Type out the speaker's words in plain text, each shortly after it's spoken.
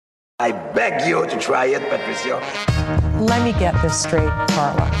I beg you to try it, Patricio. Let me get this straight,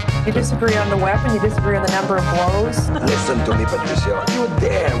 Carla. You disagree on the weapon, you disagree on the number of blows. Listen to me, Patricio. You were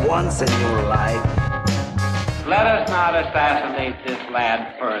there once in your life. Let us not assassinate this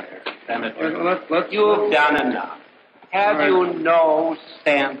lad further, Senator. You've done enough. Have you no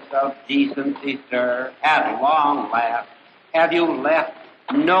sense of decency, sir? At long last, have you left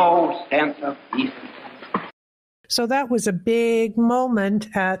no sense of decency? So that was a big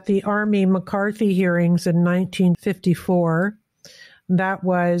moment at the Army McCarthy hearings in 1954. That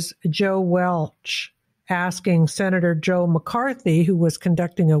was Joe Welch asking Senator Joe McCarthy, who was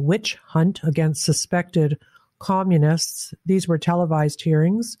conducting a witch hunt against suspected communists. These were televised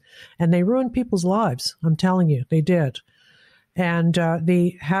hearings, and they ruined people's lives. I'm telling you, they did. And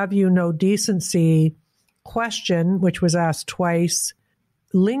the have you no decency question, which was asked twice,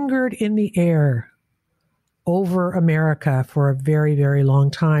 lingered in the air over America for a very, very long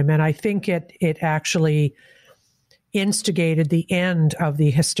time. And I think it actually instigated the end of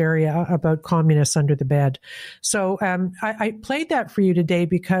the hysteria about communists under the bed. So I played that for you today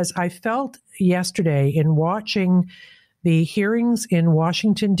because I felt yesterday in watching the hearings in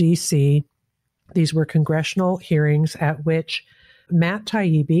Washington, D.C., these were congressional hearings at which Matt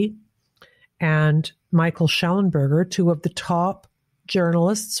Taibbi and Michael Schellenberger, two of the top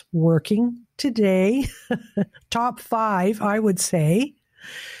journalists working today, top 5, I would say.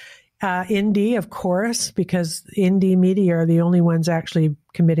 Indie, of course, because indie media are the only ones actually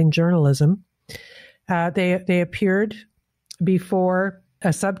committing journalism. They appeared before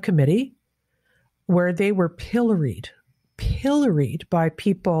a subcommittee where they were pilloried by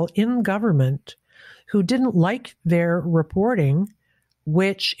people in government who didn't like their reporting,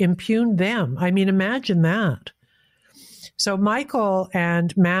 which impugned them. I mean, imagine that. So Michael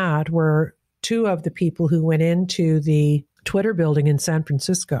and Matt were two of the people who went into the Twitter building in San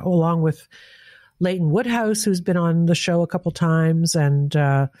Francisco, along with Leighton Woodhouse, who's been on the show a couple times, and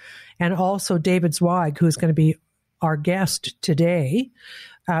also David Zweig, who's going to be our guest today,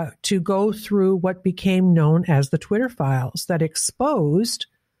 to go through what became known as the Twitter files that exposed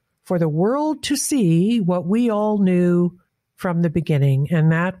for the world to see what we all knew from the beginning,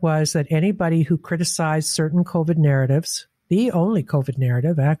 and that was that anybody who criticized certain COVID narratives, the only COVID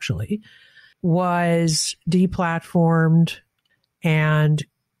narrative actually, was deplatformed and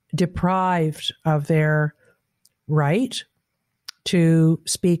deprived of their right to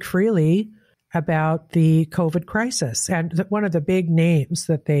speak freely about the COVID crisis. And one of the big names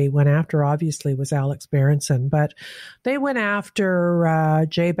that they went after, obviously, was Alex Berenson, but they went after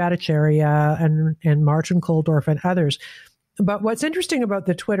Jay Bhattacharya and Martin Kulldorff and others. But what's interesting about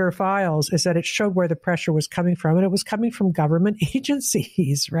the Twitter files is that it showed where the pressure was coming from, and it was coming from government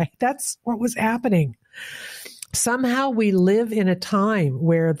agencies, right? That's what was happening. Somehow we live in a time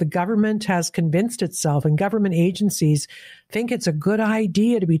where the government has convinced itself and government agencies think it's a good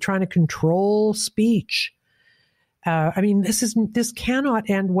idea to be trying to control speech. I mean, this cannot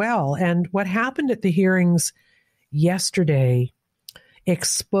end well. And what happened at the hearings yesterday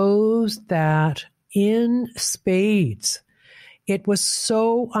exposed that in spades. It was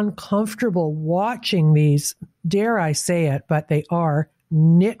so uncomfortable watching these, dare I say it, but they are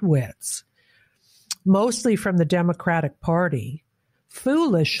nitwits, mostly from the Democratic Party,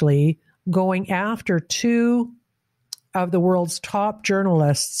 foolishly going after two of the world's top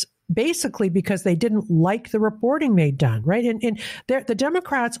journalists, basically because they didn't like the reporting they'd done, right? And the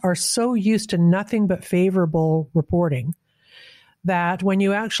Democrats are so used to nothing but favorable reporting that when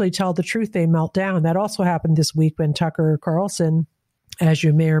you actually tell the truth, they melt down. That also happened this week when Tucker Carlson, as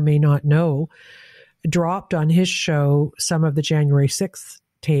you may or may not know, dropped on his show some of the January 6th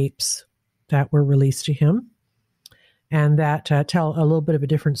tapes that were released to him and that tell a little bit of a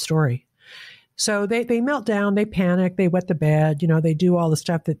different story. So they melt down, they panic, they wet the bed, they do all the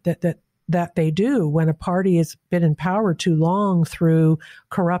stuff that they do when a party has been in power too long through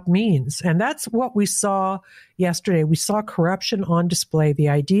corrupt means. And that's what we saw yesterday. We saw corruption on display. The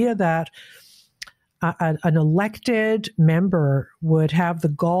idea that an elected member would have the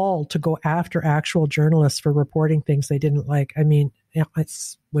gall to go after actual journalists for reporting things they didn't like. I mean, it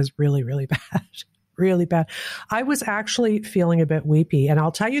was really, really bad. Really bad. I was actually feeling a bit weepy, and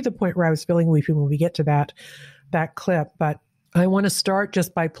I'll tell you the point where I was feeling weepy when we get to that clip. But I want to start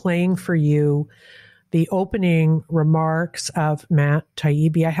just by playing for you the opening remarks of Matt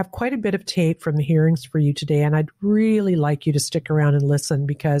Taibbi. I have quite a bit of tape from the hearings for you today, and I'd really like you to stick around and listen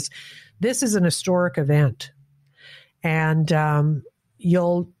because this is an historic event. And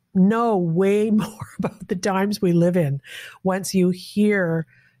you'll know way more about the times we live in once you hear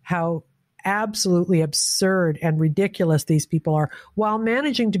how absolutely absurd and ridiculous these people are, while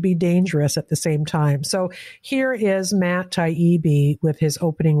managing to be dangerous at the same time. So here is Matt Taibbi with his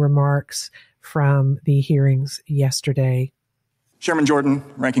opening remarks from the hearings yesterday. Chairman Jordan,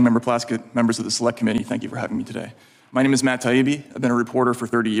 Ranking Member Plaskett, members of the Select Committee, thank you for having me today. My name is Matt Taibbi. I've been a reporter for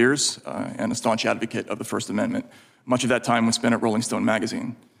 30 years and a staunch advocate of the First Amendment. Much of that time was spent at Rolling Stone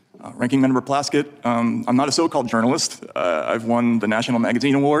magazine. Ranking Member Plaskett, I'm not a so-called journalist. I've won the National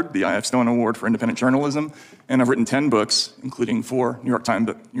Magazine Award, the I.F. Stone Award for Independent Journalism, and I've written 10 books, including 4 New York Times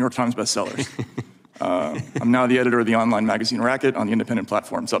bestsellers. I'm now the editor of the online magazine Racket on the independent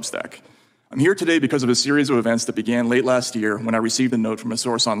platform Substack. I'm here today because of a series of events that began late last year when I received a note from a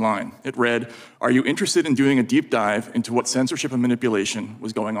source online. It read, "Are you interested in doing a deep dive into what censorship and manipulation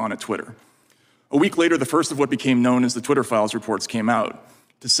was going on at Twitter?" A week later, the first of what became known as the Twitter Files reports came out.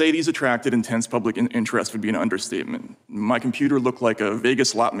 To say these attracted intense public interest would be an understatement. My computer looked like a Vegas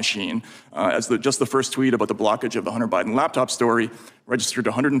slot machine, as just the first tweet about the blockage of the Hunter Biden laptop story registered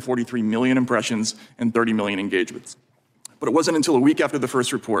 143 million impressions and 30 million engagements. But it wasn't until a week after the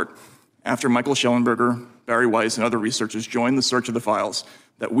first report, after Michael Schellenberger, Barry Weiss, and other researchers joined the search of the files,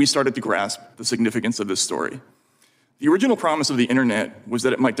 that we started to grasp the significance of this story. The original promise of the internet was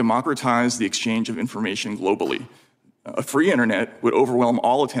that it might democratize the exchange of information globally. A free internet would overwhelm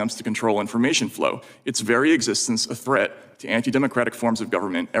all attempts to control information flow, its very existence a threat to anti-democratic forms of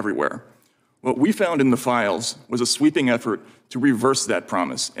government everywhere. What we found in the files was a sweeping effort to reverse that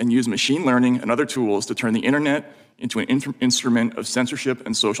promise and use machine learning and other tools to turn the internet into an instrument of censorship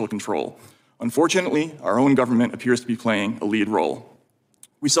and social control. Unfortunately, our own government appears to be playing a lead role.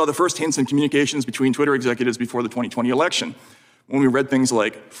 We saw the first hints in communications between Twitter executives before the 2020 election, when we read things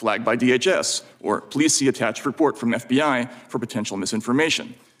like flagged by DHS or please see attached report from FBI for potential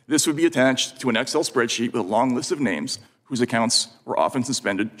misinformation. This would be attached to an Excel spreadsheet with a long list of names whose accounts were often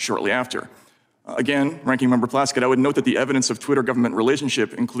suspended shortly after. Again, Ranking Member Plaskett, I would note that the evidence of Twitter-government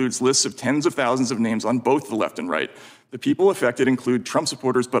relationship includes lists of tens of thousands of names on both the left and right. The people affected include Trump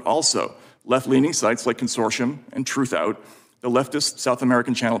supporters, but also left-leaning sites like Consortium and Truthout, the leftist South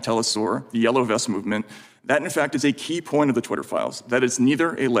American channel Telesur, the Yellow Vest movement. That, in fact, is a key point of the Twitter files, that it's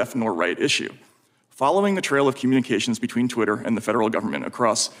neither a left nor right issue. Following the trail of communications between Twitter and the federal government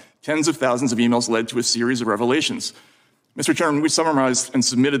across tens of thousands of emails led to a series of revelations. Mr. Chairman, we summarized and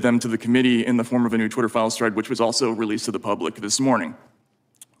submitted them to the committee in the form of a new Twitter files thread, which was also released to the public this morning.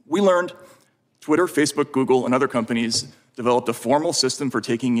 We learned Twitter, Facebook, Google, and other companies developed a formal system for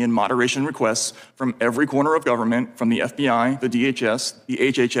taking in moderation requests from every corner of government, from the FBI, the DHS, the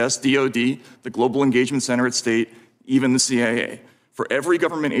HHS, DOD, the Global Engagement Center at State, even the CIA. For every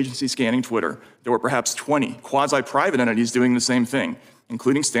government agency scanning Twitter, there were perhaps 20 quasi-private entities doing the same thing,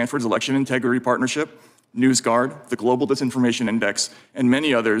 including Stanford's Election Integrity Partnership, NewsGuard, the Global Disinformation Index, and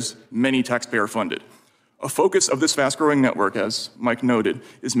many others, many taxpayer-funded. A focus of this fast-growing network, as Mike noted,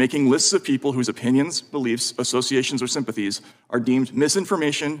 is making lists of people whose opinions, beliefs, associations, or sympathies are deemed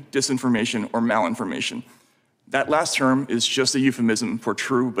misinformation, disinformation, or malinformation. That last term is just a euphemism for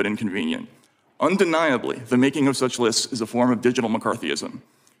true but inconvenient. Undeniably, the making of such lists is a form of digital McCarthyism.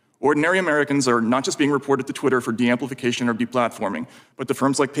 Ordinary Americans are not just being reported to Twitter for de-amplification or deplatforming, but to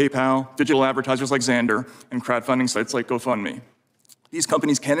firms like PayPal, digital advertisers like Xandr, and crowdfunding sites like GoFundMe. These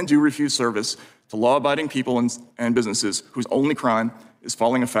companies can and do refuse service to law-abiding people and businesses whose only crime is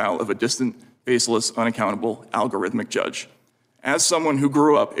falling afoul of a distant, faceless, unaccountable, algorithmic judge. As someone who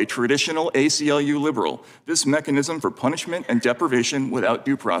grew up a traditional ACLU liberal, this mechanism for punishment and deprivation without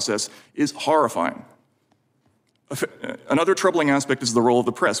due process is horrifying. Another troubling aspect is the role of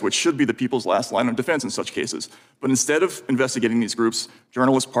the press, which should be the people's last line of defense in such cases. But instead of investigating these groups,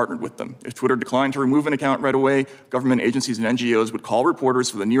 journalists partnered with them. If Twitter declined to remove an account right away, government agencies and NGOs would call reporters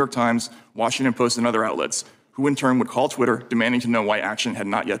for the New York Times, Washington Post, and other outlets, who in turn would call Twitter demanding to know why action had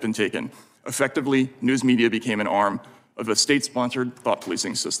not yet been taken. Effectively, news media became an arm of a state-sponsored thought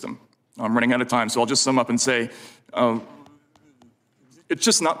policing system. I'm running out of time, so I'll just sum up and say, it's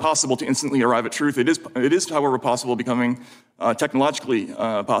just not possible to instantly arrive at truth. It is, however, possible, becoming technologically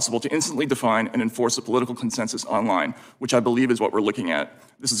possible to instantly define and enforce a political consensus online, which I believe is what we're looking at.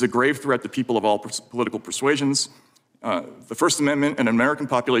 This is a grave threat to people of all political persuasions. The First Amendment and an American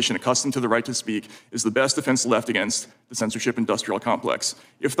population accustomed to the right to speak is the best defense left against the censorship industrial complex.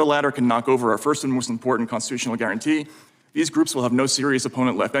 If the latter can knock over our first and most important constitutional guarantee, these groups will have no serious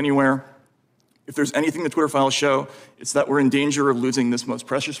opponent left anywhere. If there's anything the Twitter files show, it's that we're in danger of losing this most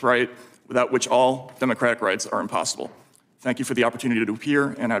precious right, without which all democratic rights are impossible. Thank you for the opportunity to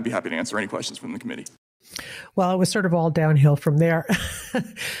appear, and I'd be happy to answer any questions from the committee. Well, it was sort of all downhill from there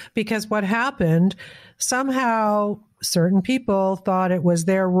because what happened, somehow certain people thought it was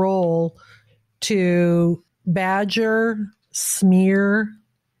their role to badger, smear,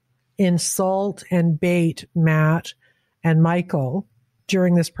 insult, and bait Matt and Michael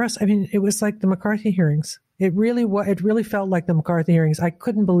during this press. I mean, it was like the McCarthy hearings. It really felt like the McCarthy hearings. I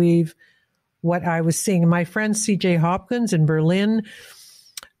couldn't believe what I was seeing. My friend C.J. Hopkins in Berlin,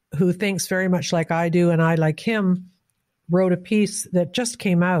 who thinks very much like I do and I like him, wrote a piece that just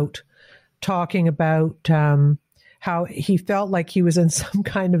came out talking about how he felt like he was in some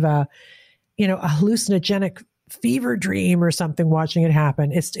kind of a hallucinogenic fever dream or something watching it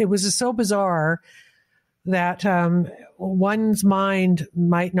happen. It was just so bizarre that one's mind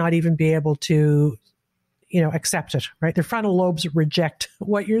might not even be able to accept it, right? Their frontal lobes reject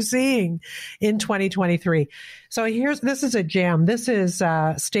what you're seeing in 2023. So this is a gem. This is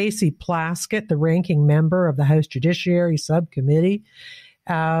Stacey Plaskett, the ranking member of the House Judiciary Subcommittee,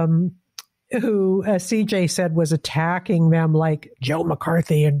 who CJ said was attacking them like Joe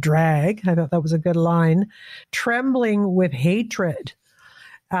McCarthy and drag. I thought that was a good line. Trembling with hatred.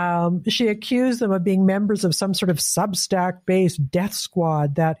 She accused them of being members of some sort of Substack-based death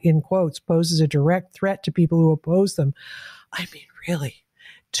squad that, in quotes, poses a direct threat to people who oppose them. I mean, really,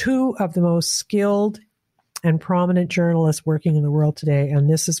 two of the most skilled and prominent journalists working in the world today, and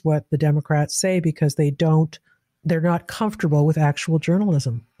this is what the Democrats say because they're not comfortable with actual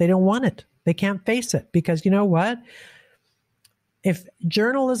journalism. They don't want it. They can't face it because you know what? If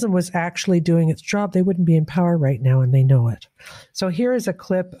journalism was actually doing its job, they wouldn't be in power right now, and they know it. So here is a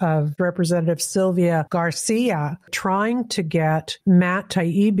clip of Representative Sylvia Garcia trying to get Matt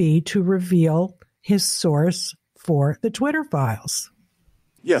Taibbi to reveal his source for the Twitter files.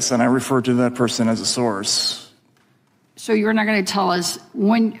 Yes, and I refer to that person as a source. So you're not going to tell us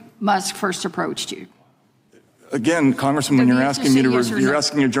when Musk first approached you? Again, Congressman, when you're asking me you're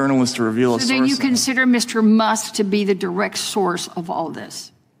asking a journalist to reveal a source. So then you consider Mr. Musk to be the direct source of all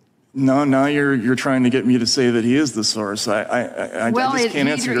this? No, now you're trying to get me to say that he is the source. I just can't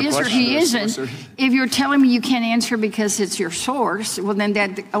answer your question. Well, he isn't. If you're telling me you can't answer because it's your source, well, then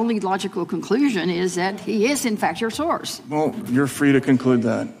the only logical conclusion is that he is, in fact, your source. Well, you're free to conclude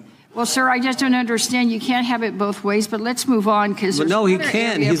that. Well, sir, I just don't understand. You can't have it both ways, but let's move on because no, he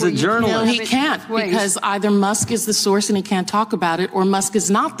can. He's a journalist. No, he can't because either Musk is the source and he can't talk about it, or Musk is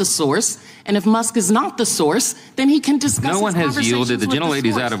not the source. And if Musk is not the source, then he can discuss. No one has yielded. The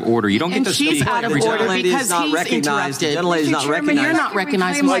gentlelady's out of order. You don't get to speak. She's out of order because he's interrupted. The gentlelady's not recognized. You're not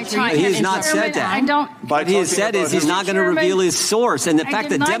recognized. He has not said that. What he has said is he's not going to reveal his source, and the fact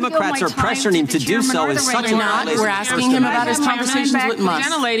that Democrats are pressuring him to do so is such a We're asking him about his conversations with Musk.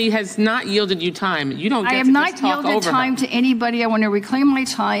 The gentlelady has not yielded you time. You don't get I have not yielded time to anybody. I want to reclaim my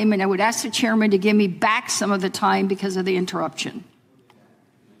time, and I would ask the chairman to give me back some of the time because of the interruption.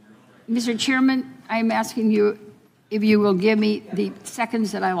 Mr. Chairman, I'm asking you if you will give me the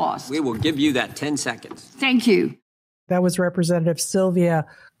seconds that I lost. We will give you that 10 seconds. Thank you. That was Representative Sylvia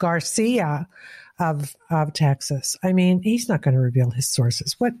Garcia of Texas. I mean, he's not going to reveal his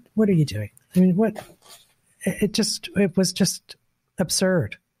sources. What are you doing? I mean, it was just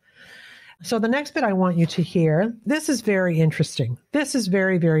absurd. So the next bit I want you to hear, this is very interesting. This is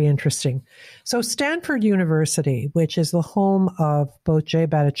very, very interesting. So Stanford University, which is the home of both Jay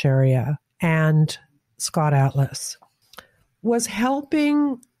Bhattacharya and Scott Atlas, was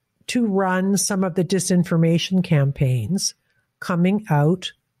helping to run some of the disinformation campaigns coming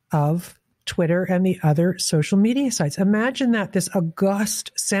out of Twitter and the other social media sites. Imagine that, this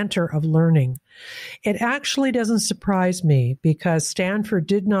august center of learning. It actually doesn't surprise me because Stanford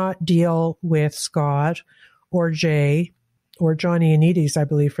did not deal with Scott or Jay or John Ioannidis, I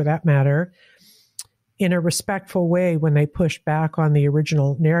believe, for that matter, in a respectful way when they pushed back on the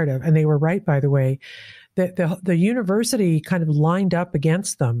original narrative. And they were right, by the way, that the university kind of lined up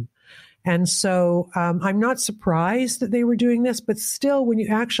against them. And so I'm not surprised that they were doing this, but still, when you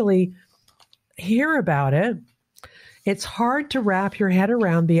actually hear about it, it's hard to wrap your head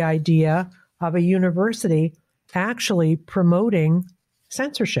around the idea of a university actually promoting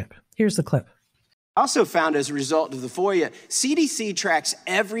censorship. Here's the clip. Also found as a result of the FOIA, CDC tracks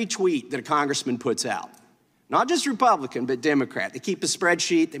every tweet that a congressman puts out. Not just Republican, but Democrat. They keep a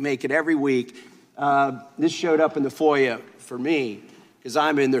spreadsheet. They make it every week. This showed up in the FOIA for me because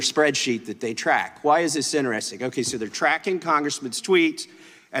I'm in their spreadsheet that they track. Why is this interesting? Okay, so they're tracking congressmen's tweets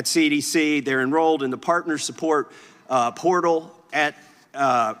at CDC. They're enrolled in the partner support portal at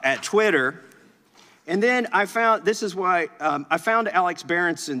Twitter. And then I found, this is why, I found Alex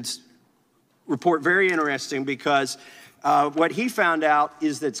Berenson's report very interesting because what he found out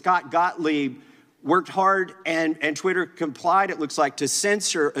is that Scott Gottlieb worked hard, and Twitter complied, it looks like, to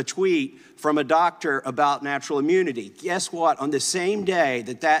censor a tweet from a doctor about natural immunity. Guess what? On the same day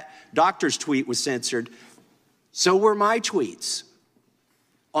that doctor's tweet was censored, so were my tweets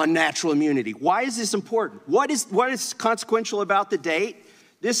on natural immunity. Why is this important? What is consequential about the date?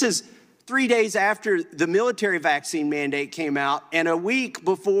 This is 3 days after the military vaccine mandate came out and a week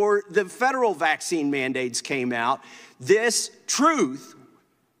before the federal vaccine mandates came out. This truth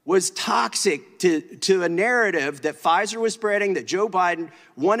was toxic to a narrative that Pfizer was spreading, that Joe Biden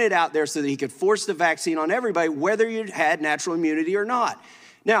wanted out there so that he could force the vaccine on everybody, whether you had natural immunity or not.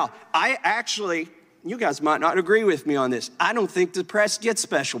 Now, you guys might not agree with me on this. I don't think the press gets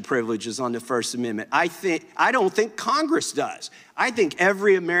special privileges on the First Amendment. I don't think Congress does. I think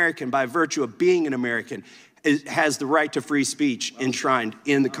every American, by virtue of being an American, has the right to free speech enshrined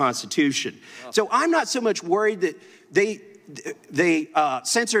in the Constitution. So I'm not so much worried that they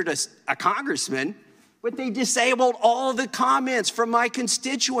censored a congressman, but they disabled all the comments from my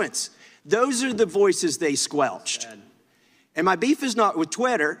constituents. Those are the voices they squelched. And my beef is not with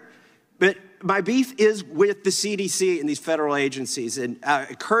Twitter, but my beef is with the CDC and these federal agencies. And I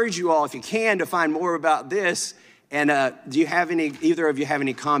encourage you all, if you can, to find more about this. And either of you have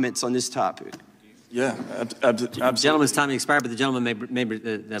any comments on this topic? Yeah, absolutely. The gentleman's time expired, but the gentleman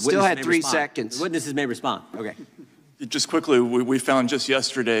the still had 3 respond. seconds. The witnesses may respond. Okay. Just quickly, we found just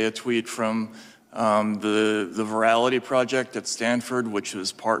yesterday a tweet from the Virality Project at Stanford, which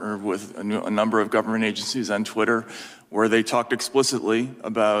is partnered with a number of government agencies on Twitter, where they talked explicitly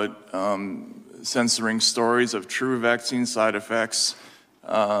about censoring stories of true vaccine side effects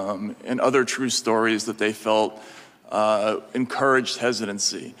and other true stories that they felt encouraged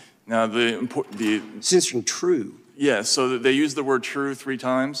hesitancy. Now, censoring true. Yeah, so they used the word true 3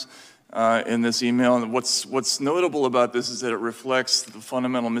 times in this email. And what's notable about this is that it reflects the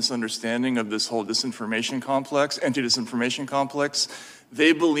fundamental misunderstanding of this whole disinformation complex, anti-disinformation complex.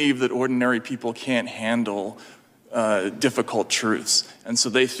 They believe that ordinary people can't handle difficult truths. And so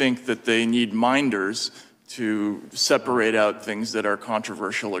they think that they need minders to separate out things that are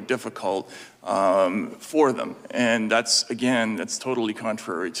controversial or difficult for them. And that's totally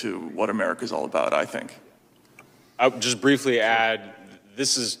contrary to what America's all about, I think. I'll just briefly add,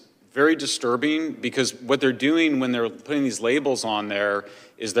 this is very disturbing because what they're doing when they're putting these labels on there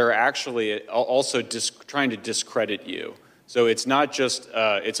is they're actually also trying to discredit you. So it's not just,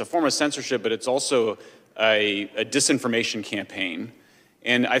 it's a form of censorship, but it's also a disinformation campaign.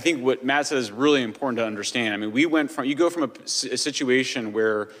 And I think what Matt said is really important to understand. I mean, you go from a situation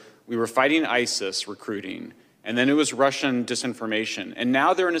where we were fighting ISIS recruiting, and then it was Russian disinformation. And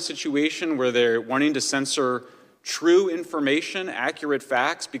now they're in a situation where they're wanting to censor true information, accurate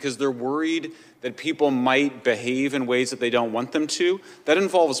facts, because they're worried that people might behave in ways that they don't want them to. That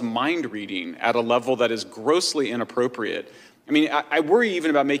involves mind reading at a level that is grossly inappropriate. I mean, I worry even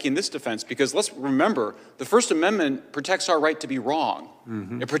about making this defense because let's remember, the First Amendment protects our right to be wrong.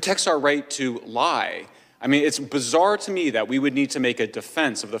 Mm-hmm. It protects our right to lie. I mean, it's bizarre to me that we would need to make a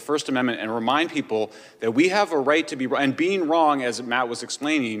defense of the First Amendment and remind people that we have a right to be wrong. And being wrong, as Matt was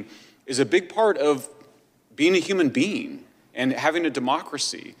explaining, is a big part of being a human being and having a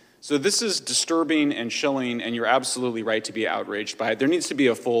democracy. So this is disturbing and chilling, and you're absolutely right to be outraged by it. There needs to be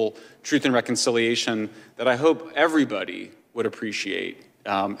a full truth and reconciliation that I hope everybody would appreciate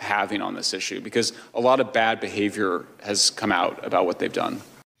having on this issue, because a lot of bad behavior has come out about what they've done.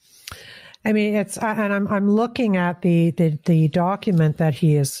 I mean, I'm looking at the document that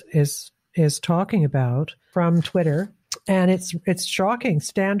he is talking about from Twitter, and it's shocking.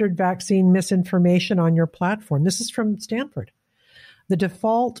 Standard vaccine misinformation on your platform. This is from Stanford. The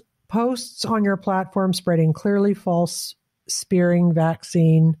default posts on your platform spreading clearly false, spearing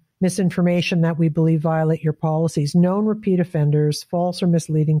vaccine misinformation that we believe violate your policies. Known repeat offenders, false or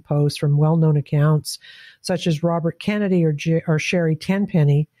misleading posts from well-known accounts such as Robert Kennedy or Sherry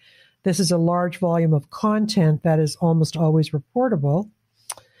Tenpenny. This is a large volume of content that is almost always reportable.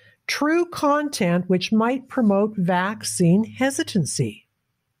 True content which might promote vaccine hesitancy.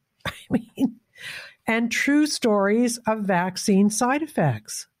 I mean, and true stories of vaccine side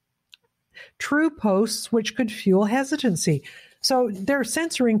effects. True posts which could fuel hesitancy. So they're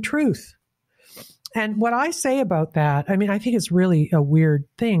censoring truth. And what I say about that, I mean, I think it's really a weird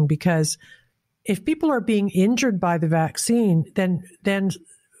thing, because if people are being injured by the vaccine, then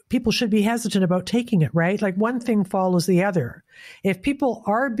people should be hesitant about taking it, right? Like one thing follows the other. If people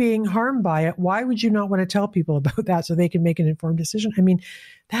are being harmed by it, why would you not want to tell people about that so they can make an informed decision? I mean,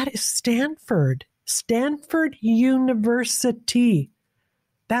 that is Stanford University.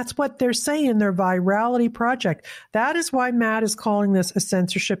 That's what they're saying, their virality project. That is why Matt is calling this a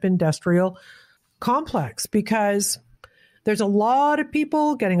censorship industrial complex because there's a lot of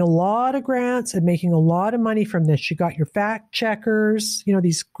people getting a lot of grants and making a lot of money from this. You got your fact checkers,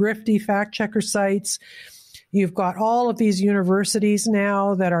 these grifty fact checker sites. You've got all of these universities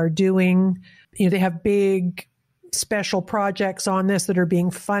now that are doing, they have big special projects on this that are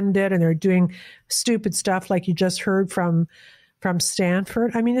being funded, and they're doing stupid stuff like you just heard from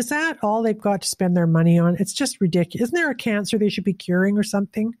Stanford. I mean, is that all they've got to spend their money on? It's just ridiculous. Isn't there a cancer they should be curing or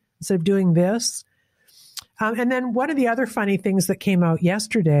something instead of doing this? And then one of the other funny things that came out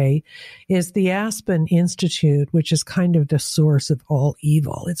yesterday is the Aspen Institute, which is kind of the source of all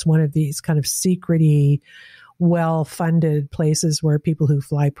evil. It's one of these kind of secret-y, well-funded places where people who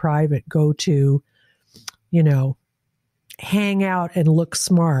fly private go to, hang out and look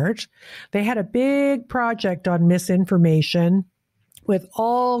smart. They had a big project on misinformation with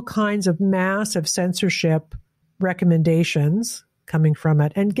all kinds of massive censorship recommendations coming from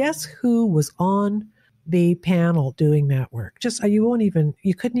it. And guess who was on the panel doing that work?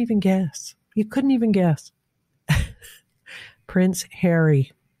 You couldn't even guess. You couldn't even guess. Prince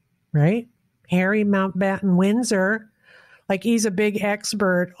Harry, right? Harry Mountbatten Windsor. Like, he's a big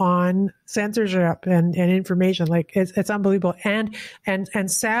expert on censorship and information. Like, it's unbelievable. And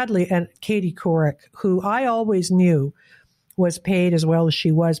sadly, and Katie Couric, who I always knew was paid as well as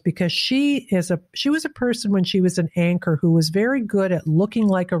she was, because she was a person when she was an anchor who was very good at looking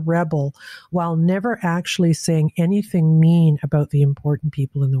like a rebel while never actually saying anything mean about the important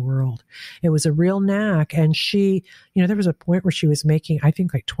people in the world. It was a real knack. And she, there was a point where she was making, I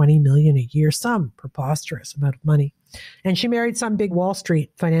think, like $20 million a year, some preposterous amount of money. And she married some big Wall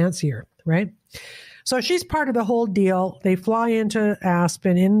Street financier, right? So she's part of the whole deal. They fly into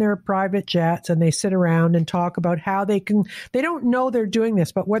Aspen in their private jets and they sit around and talk about how they don't know they're doing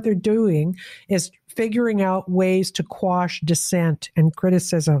this, but what they're doing is figuring out ways to quash dissent and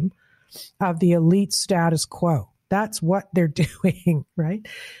criticism of the elite status quo. That's what they're doing, right?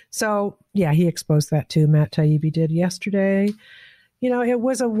 So, yeah, he exposed that too. Matt Taibbi did yesterday. It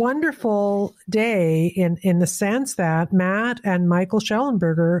was a wonderful day in the sense that Matt and Michael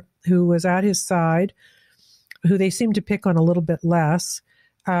Schellenberger, who was at his side, who they seemed to pick on a little bit less,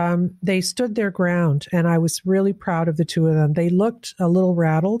 they stood their ground, and I was really proud of the two of them. They looked a little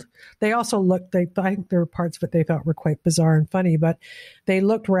rattled. They also I think there were parts of it they thought were quite bizarre and funny, but they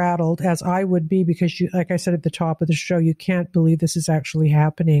looked rattled, as I would be, because like I said at the top of the show, you can't believe this is actually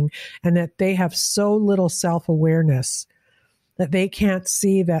happening, and that they have so little self-awareness that they can't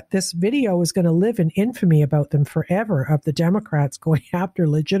see that this video is going to live in infamy about them forever, of the Democrats going after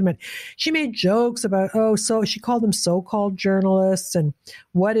legitimate. She made jokes about, so she called them so-called journalists, and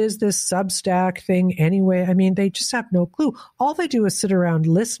what is this Substack thing anyway? I mean, they just have no clue. All they do is sit around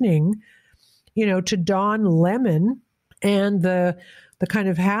listening, to Don Lemon and the kind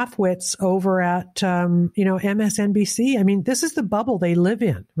of half-wits over at, MSNBC. I mean, this is the bubble they live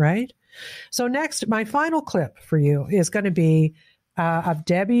in, right? So next, my final clip for you is going to be of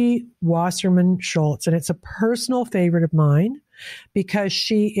Debbie Wasserman Schultz, and it's a personal favorite of mine because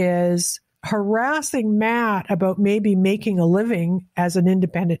she is harassing Matt about maybe making a living as an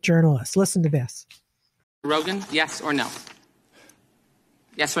independent journalist. Listen to this. Rogan, yes or no?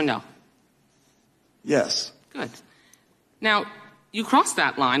 Yes or no? Yes. Good. Now, you crossed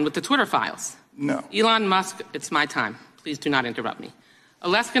that line with the Twitter files. No. Elon Musk, it's my time. Please do not interrupt me.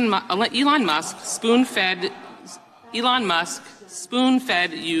 Elon Musk spoon-fed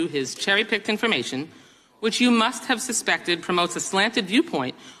you his cherry-picked information, which you must have suspected promotes a slanted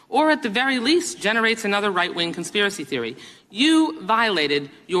viewpoint, or at the very least generates another right-wing conspiracy theory. You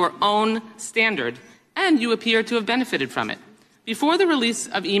violated your own standard, and you appear to have benefited from it. Before the release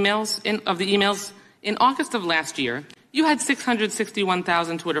of the emails in August of last year, you had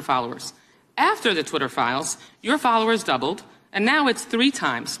 661,000 Twitter followers. After the Twitter files, your followers doubled, and now it's 3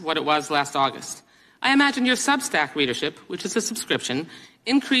 times what it was last August. I imagine your Substack readership, which is a subscription,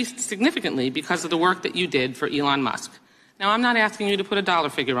 increased significantly because of the work that you did for Elon Musk. Now, I'm not asking you to put a dollar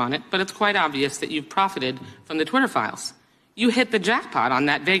figure on it, but it's quite obvious that you've profited from the Twitter files. You hit the jackpot on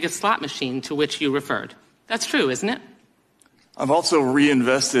that Vegas slot machine to which you referred. That's true, isn't it? I've also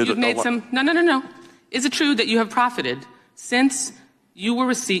reinvested. You've made some. No. Is it true that you have profited since you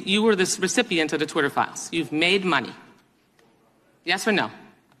were the recipient of the Twitter files? You've made money. Yes or no?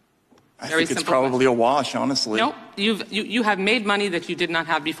 I think it's probably a wash, honestly. No, you have made money that you did not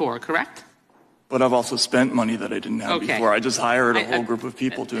have before, correct? But I've also spent money that I didn't have before. I just hired a whole group of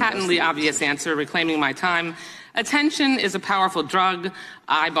people to patently obvious answer, reclaiming my time. Attention is a powerful drug.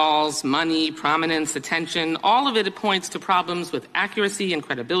 Eyeballs, money, prominence, attention, all of it points to problems with accuracy and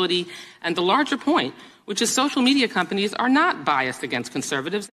credibility. And the larger point, which is social media companies are not biased against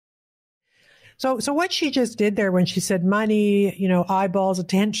conservatives. So what she just did there when she said money, eyeballs,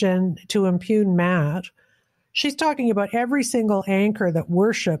 attention to impugn Matt, she's talking about every single anchor that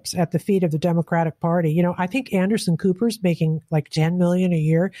worships at the feet of the Democratic Party. I think Anderson Cooper's making like $10 million a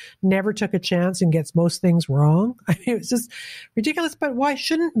year, never took a chance and gets most things wrong. I mean, it's just ridiculous. But why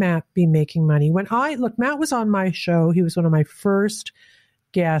shouldn't Matt be making money? Matt was on my show. He was one of my first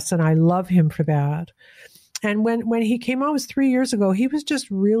guests, and I love him for that. And when he came on, it was 3 years ago, he was just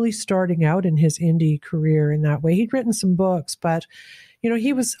really starting out in his indie career in that way. He'd written some books, but,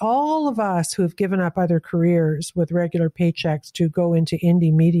 he was all of us who have given up other careers with regular paychecks to go into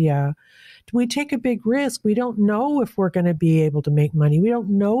indie media. We take a big risk. We don't know if we're going to be able to make money. We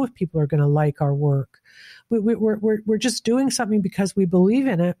don't know if people are going to like our work. We're just doing something because we believe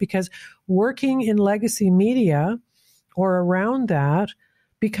in it, because working in legacy media or around that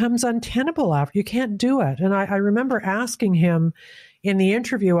becomes untenable after. You can't do it. And I remember asking him in the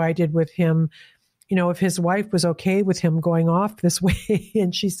interview I did with him, if his wife was okay with him going off this way.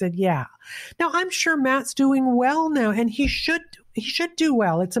 And she said, yeah. Now, I'm sure Matt's doing well now, and he should do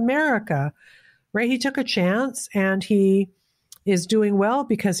well. It's America, right? He took a chance, and he is doing well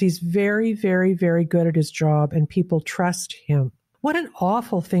because he's very, very, very good at his job, and people trust him. What an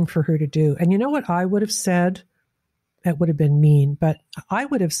awful thing for her to do. And you know what I would have said? That would have been mean, but I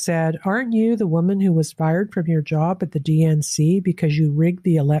would have said, aren't you the woman who was fired from your job at the DNC because you rigged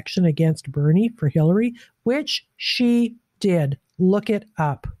the election against Bernie for Hillary? Which she did. Look it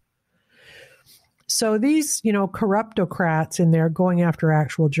up. So these, corruptocrats in there going after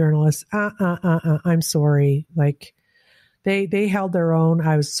actual journalists, I'm sorry. Like, they held their own.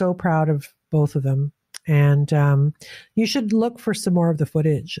 I was so proud of both of them. And you should look for some more of the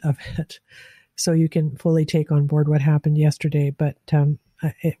footage of it, so you can fully take on board what happened yesterday. But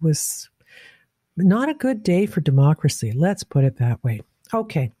it was not a good day for democracy. Let's put it that way.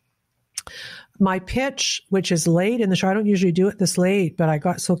 Okay. My pitch, which is late in the show, I don't usually do it this late, but I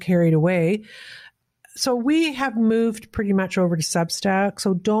got so carried away. So we have moved pretty much over to Substack.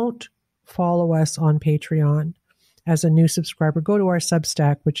 So don't follow us on Patreon as a new subscriber. Go to our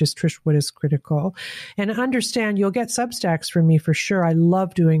Substack, which is Trish Wood is Critical. And understand, you'll get Substacks from me for sure. I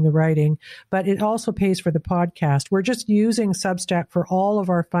love doing the writing, but it also pays for the podcast. We're just using Substack for all of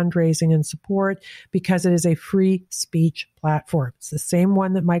our fundraising and support because it is a free speech platform. It's the same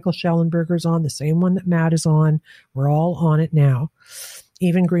one that Michael Schellenberger's on, the same one that Matt is on. We're all on it now.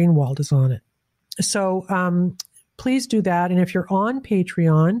 Even Greenwald is on it. So please do that. And if you're on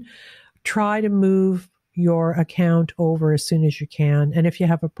Patreon, try to move your account over as soon as you can. And if you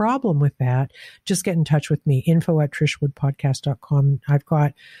have a problem with that, just get in touch with me, info@trishwoodpodcast.com. I've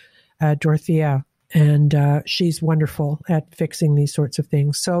got Dorothea, and she's wonderful at fixing these sorts of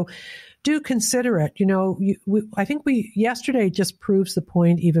things. So do consider it. I think yesterday just proves the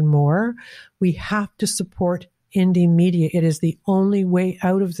point even more. We have to support indie media. It is the only way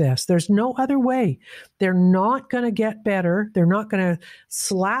out of this. There's no other way. They're not going to get better. They're not going to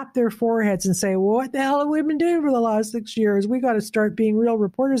slap their foreheads and say, well, what the hell have we been doing for the last 6 years? We got to start being real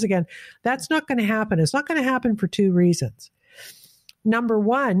reporters again. That's not going to happen. It's not going to happen for two reasons. Number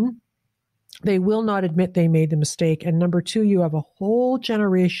one, they will not admit they made the mistake. And number two, you have a whole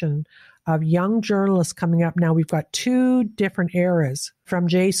generation of young journalists coming up. Now we've got two different eras from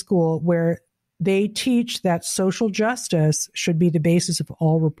J School where they teach that social justice should be the basis of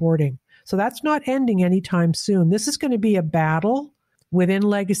all reporting. So that's not ending anytime soon. This is going to be a battle within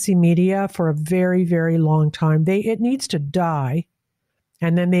legacy media for a very, very long time. It needs to die,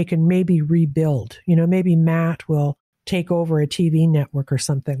 and then they can maybe rebuild. Maybe Matt will take over a TV network or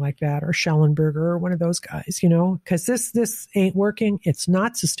something like that, or Schellenberger or one of those guys, because this ain't working. It's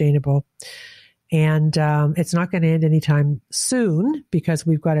not sustainable. And it's not going to end anytime soon because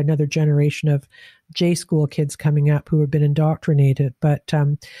we've got another generation of J School kids coming up who have been indoctrinated. But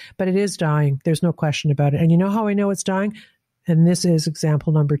it is dying. There's no question about it. And you know how I know it's dying? And this is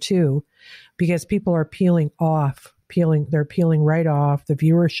example number 2, because people are peeling right off. The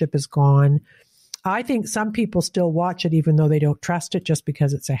viewership is gone. I think some people still watch it even though they don't trust it just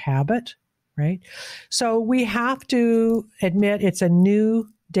because it's a habit, right? So we have to admit it's a new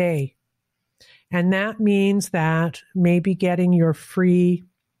day. And that means that maybe getting your free,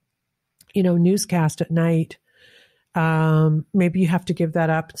 newscast at night, maybe you have to give that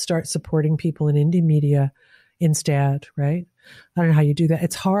up and start supporting people in indie media instead, right? I don't know how you do that.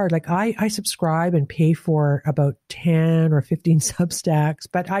 It's hard. Like I subscribe and pay for about 10 or 15 Substacks,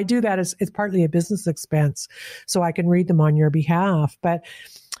 but I do that as it's partly a business expense so I can read them on your behalf. But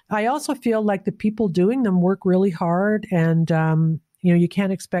I also feel like the people doing them work really hard, and, you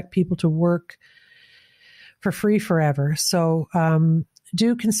can't expect people to work for free forever. So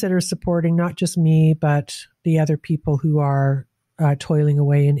do consider supporting not just me, but the other people who are toiling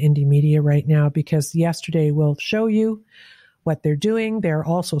away in indie media right now, because yesterday will show you what they're doing. They're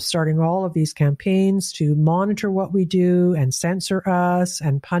also starting all of these campaigns to monitor what we do and censor us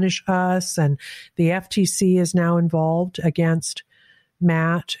and punish us. And the FTC is now involved against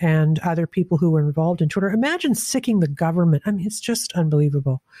Matt and other people who were involved in Twitter. Imagine sicking the government. I mean, it's just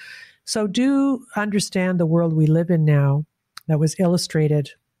unbelievable. So do understand the world we live in now that was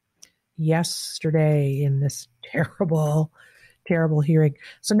illustrated yesterday in this terrible, terrible hearing.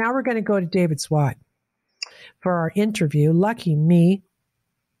 So now we're going to go to David Zweig for our interview. Lucky me.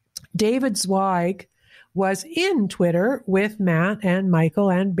 David Zweig was in Twitter with Matt and Michael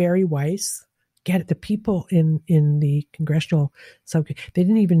and Barry Weiss. Get it, the people in the Congressional subcommittee, they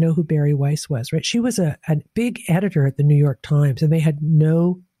didn't even know who Barry Weiss was, right? She was a big editor at the New York Times, and they had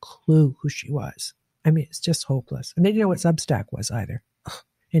no clue who she was. I mean, it's just hopeless. And they didn't know what Substack was either.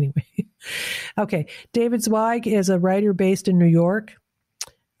 Anyway. Okay. David Zweig is a writer based in New York.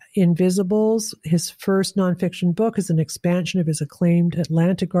 Invisibles, his first nonfiction book, is an expansion of his acclaimed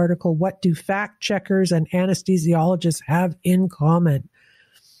Atlantic article, What Do Fact Checkers and Anesthesiologists Have in Common?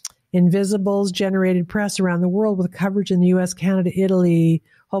 Invisibles generated press around the world with coverage in the U.S., Canada, Italy,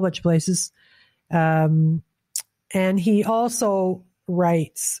 a whole bunch of places. And he also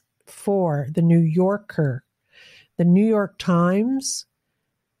writes for The New Yorker, The New York Times,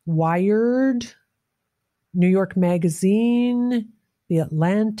 Wired, New York Magazine, The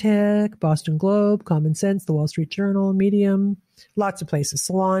Atlantic, Boston Globe, Common Sense, The Wall Street Journal, Medium, lots of places,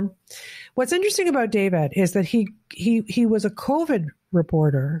 Salon. What's interesting about David is that he was a COVID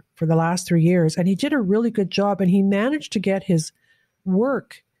reporter for the last 3 years, and he did a really good job, and he managed to get his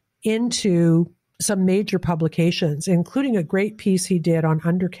work into some major publications, including a great piece he did on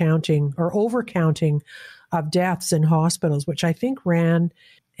undercounting or overcounting of deaths in hospitals, which I think ran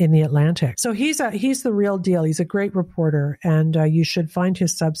in the Atlantic. So he's the real deal. He's a great reporter, and you should find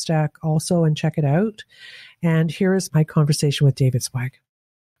his Substack also and check it out. And here is my conversation with David Zweig.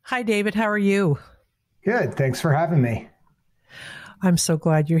 Hi, David. How are you? Good. Thanks for having me. I'm so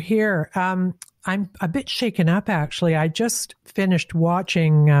glad you're here. I'm a bit shaken up, actually. I just finished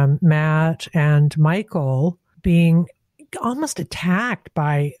watching Matt and Michael being almost attacked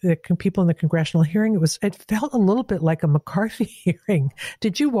by the people in the congressional hearing. It felt a little bit like a McCarthy hearing.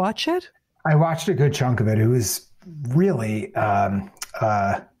 Did you watch it? I watched a good chunk of it. It was really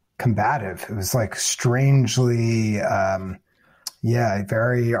combative. It was like strangely,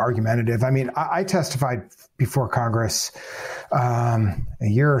 very argumentative. I mean, I testified before Congress a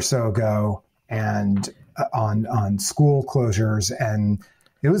year or so ago, and on school closures, and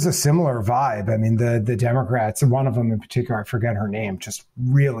it was a similar vibe. I mean, the Democrats, and one of them in particular, I forget her name, just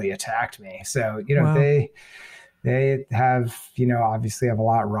really attacked me. So, wow. They have, obviously have a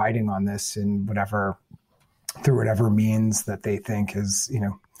lot riding on this in through whatever means that they think is,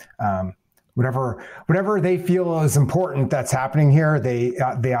 whatever they feel is important that's happening here. They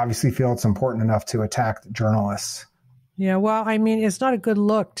obviously feel it's important enough to attack the journalists. Yeah, well, I mean, it's not a good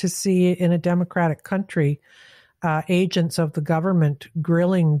look to see in a democratic country agents of the government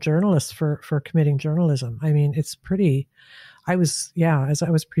grilling journalists for committing journalism. I mean, it's pretty. I was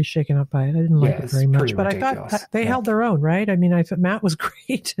pretty shaken up by it. I didn't like it very much, but ridiculous. I thought they held their own, right? I mean, I thought Matt was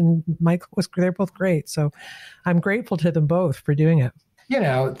great and Michael they're both great. So I'm grateful to them both for doing it.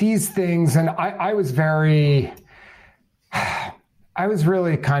 These things, and I was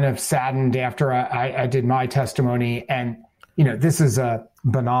really kind of saddened after I did my testimony. And, this is a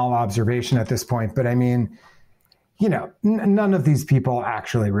banal observation at this point, but I mean, none of these people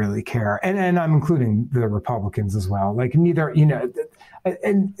actually really care. And I'm including the Republicans as well. Like neither,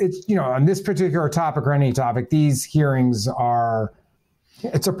 and it's, on this particular topic or any topic, these hearings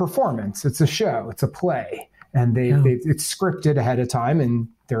it's a performance, it's a show, it's a play. And it's scripted ahead of time, and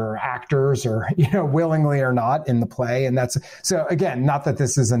there are actors, or willingly or not, in the play. And that's so. Again, not that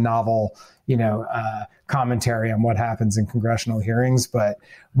this is a novel, commentary on what happens in congressional hearings, but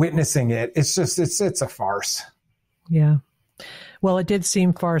witnessing it's a farce. Yeah. Well, it did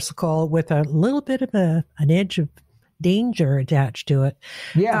seem farcical with a little bit of an edge of danger attached to it.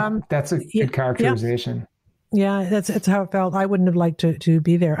 Yeah, that's a good characterization. Yeah, that's how it felt. I wouldn't have liked to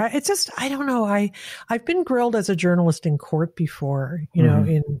be there. It's just, I don't know. I've been grilled as a journalist in court before,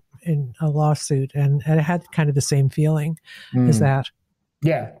 in a lawsuit, and I had kind of the same feeling as that.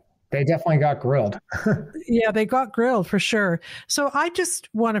 Yeah, they definitely got grilled. Yeah, they got grilled for sure. So I just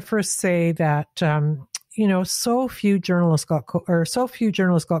want to first say that, so few journalists got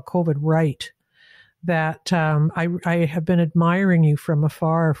COVID right that I have been admiring you from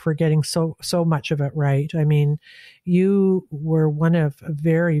afar for getting so much of it right. I mean, you were one of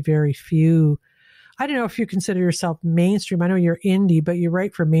very, very few. I don't know if you consider yourself mainstream. I know you're indie, but you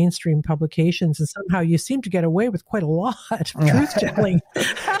write for mainstream publications, and somehow you seem to get away with quite a lot of truth telling.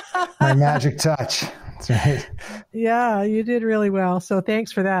 My magic touch. That's right. Yeah, you did really well. So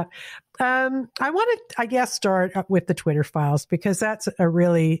thanks for that. I want to, I guess, start with the Twitter files, because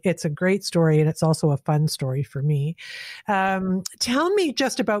it's a great story, and it's also a fun story for me. Tell me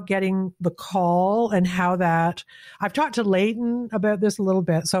just about getting the call and how that, I've talked to Leighton about this a little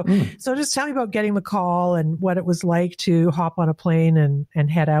bit. So just tell me about getting the call and what it was like to hop on a plane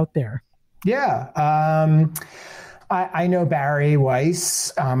and head out there. Yeah. I know Barry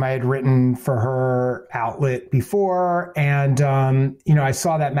Weiss. I had written for her outlet before, and I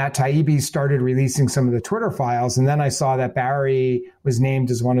saw that Matt Taibbi started releasing some of the Twitter files, and then I saw that Barry was named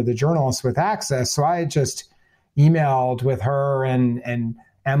as one of the journalists with access. So I had just emailed with her and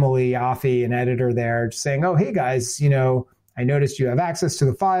Emily Yaffe, an editor there, just saying, "Oh, hey guys, I noticed you have access to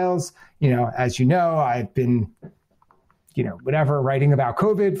the files. As you know, I've been, writing about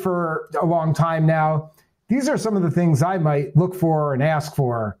COVID for a long time now. These are some of the things I might look for and ask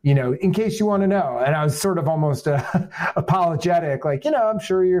for, in case you want to know." And I was sort of almost apologetic, like, I'm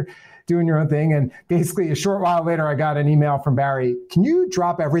sure you're doing your own thing. And basically a short while later, I got an email from Barry. "Can you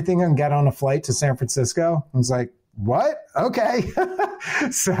drop everything and get on a flight to San Francisco?" I was like, "What? Okay."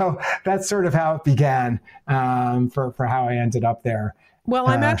 So that's sort of how it began for how I ended up there. Well,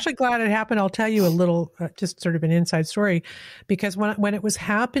 I'm actually glad it happened. I'll tell you a little, just sort of an inside story, because when it was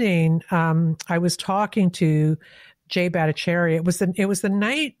happening, I was talking to Jay Bhattacharya. It was the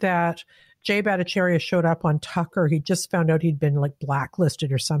night that Jay Bhattacharya showed up on Tucker. He just found out he'd been like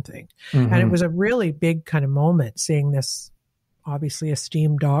blacklisted or something. Mm-hmm. And it was a really big kind of moment, seeing this obviously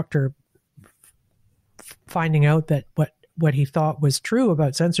esteemed doctor finding out that what he thought was true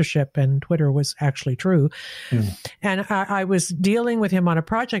about censorship and Twitter was actually true. And I was dealing with him on a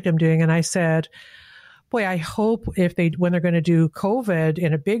project I'm doing, and I said, boy, I hope when they're going to do COVID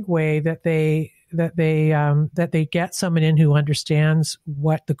in a big way, that they get someone in who understands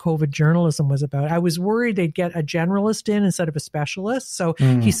what the COVID journalism was about. I was worried they'd get a generalist in instead of a specialist. So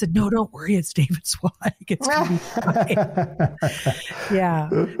he said, "No, don't worry. It's David Zweig. It's going to be fine." Yeah.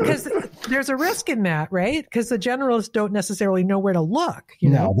 Because there's a risk in that, right? Because the generalists don't necessarily know where to look.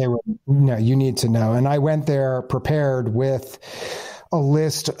 No, you need to know. And I went there prepared with a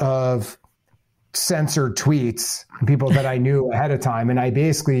list of censored tweets, people that I knew ahead of time. And I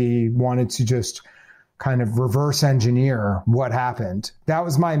basically wanted to just kind of reverse engineer what happened. That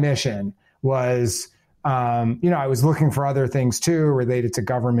was my mission, was, I was looking for other things too, related to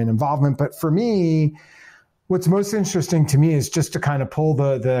government involvement. But for me, what's most interesting to me is just to kind of pull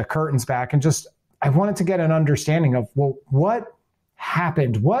the curtains back and I wanted to get an understanding of, well, what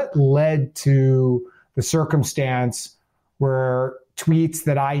happened? What led to the circumstance where tweets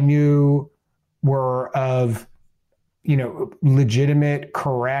that I knew were of, legitimate,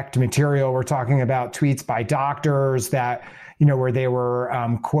 correct material. We're talking about tweets by doctors that, where they were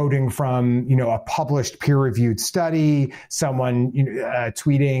quoting from, a published peer-reviewed study, someone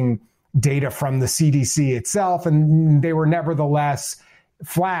tweeting data from the CDC itself, and they were nevertheless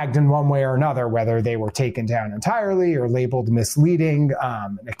flagged in one way or another, whether they were taken down entirely or labeled misleading.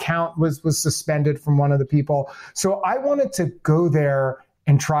 An account was suspended from one of the people. So I wanted to go there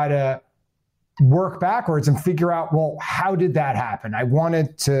and try to work backwards and figure out, well, how did that happen? I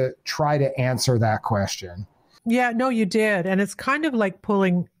wanted to try to answer that question. Yeah, no, you did. And it's kind of like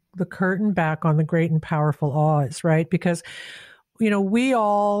pulling the curtain back on the great and powerful Oz, right? Because, we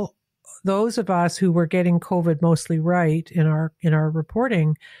all, those of us who were getting COVID mostly right in our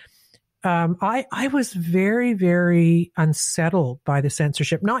reporting, I was very, very unsettled by the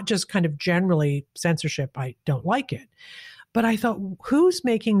censorship, not just kind of generally censorship. I don't like it. But I thought, who's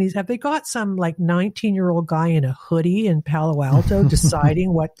making these? Have they got some 19-year-old guy in a hoodie in Palo Alto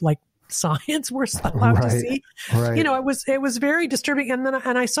deciding what science we're allowed to see? Right. It was very disturbing. And then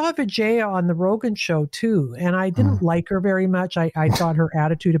I saw Vijaya on the Rogan show too, and I didn't like her very much. I thought her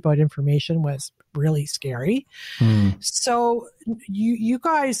attitude about information was really scary. So you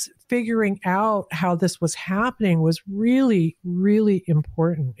guys figuring out how this was happening was really, really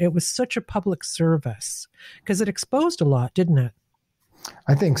important. It was such a public service because it exposed a lot, didn't it?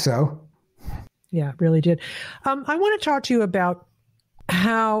 I think so. Yeah, it really did. I want to talk to you about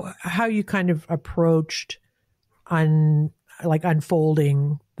how you kind of approached unfolding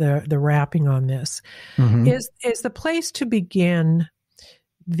the wrapping on this. Is the place to begin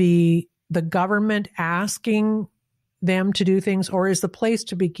the government asking them to do things, or is the place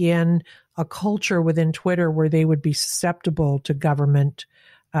to begin a culture within Twitter where they would be susceptible to government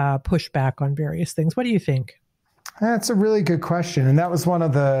pushback on various things. What do you think? That's a really good question. And that was one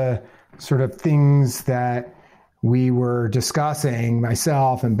of the sort of things that we were discussing,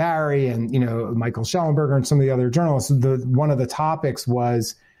 myself and Barry and, Michael Schellenberger and some of the other journalists. One of the topics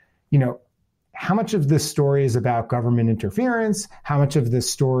was, how much of this story is about government interference? How much of this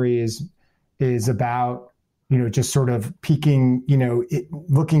story is about, just sort of peeking,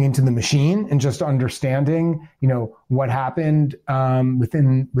 looking into the machine and just understanding, what happened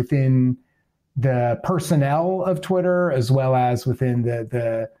within the personnel of Twitter, as well as within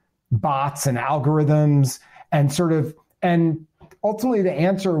the bots and algorithms, and ultimately the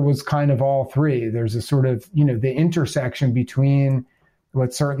answer was kind of all three. There's a sort of, the intersection between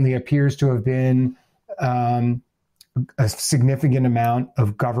what certainly appears to have been a significant amount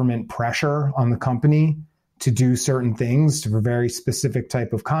of government pressure on the company to do certain things for a very specific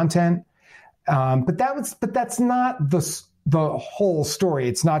type of content. But that's not the whole story.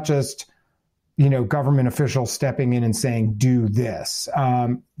 It's not just, government officials stepping in and saying, do this.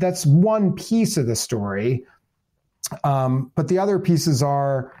 That's one piece of the story. But the other pieces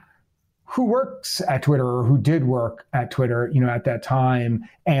are who works at Twitter or who did work at Twitter, at that time,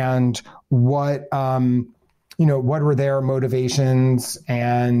 and what were their motivations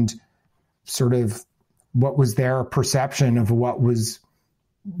and sort of what was their perception of what was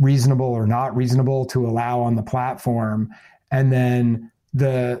reasonable or not reasonable to allow on the platform. And then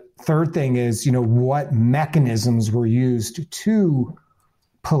the third thing is, what mechanisms were used to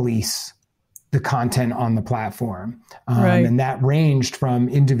police the content on the platform. Right. And that ranged from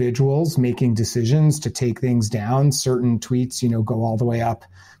individuals making decisions to take things down. Certain tweets, go all the way up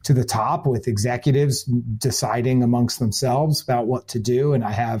to the top with executives deciding amongst themselves about what to do. And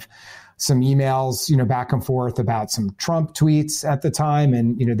I have some emails, back and forth about some Trump tweets at the time.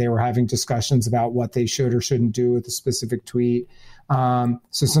 And, they were having discussions about what they should or shouldn't do with a specific tweet.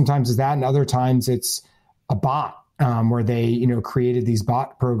 So sometimes it's that, and other times it's a bot where they, created these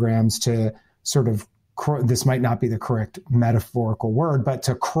bot programs to sort of, this might not be the correct metaphorical word, but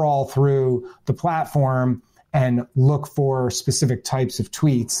to crawl through the platform and look for specific types of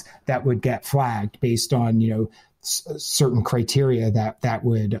tweets that would get flagged based on, certain criteria that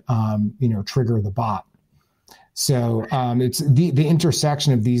would, trigger the bot. So it's the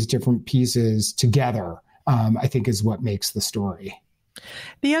intersection of these different pieces together, I think, is what makes the story.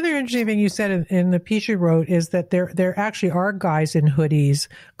 The other interesting thing you said in the piece you wrote is that there actually are guys in hoodies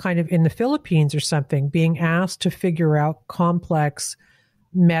kind of in the Philippines or something being asked to figure out complex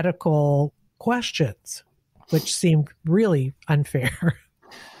medical questions, which seemed really unfair.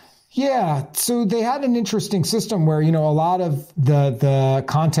 Yeah. So they had an interesting system where, a lot of the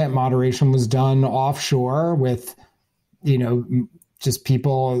content moderation was done offshore with, just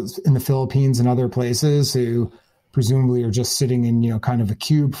people in the Philippines and other places who presumably are just sitting in, kind of a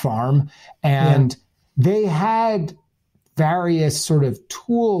cube farm. And they had various sort of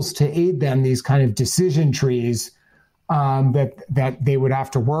tools to aid them, these kind of decision trees that they would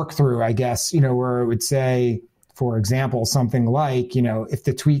have to work through, I guess, where it would say, for example, something like, if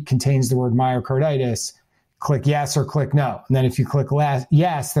the tweet contains the word myocarditis, click yes or click no. And then if you click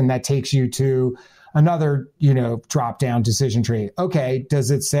yes, then that takes you to another, drop down decision tree. Okay,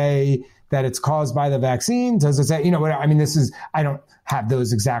 does it say that it's caused by the vaccine? Does it say, I don't have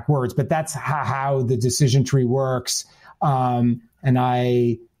those exact words, but that's how the decision tree works. And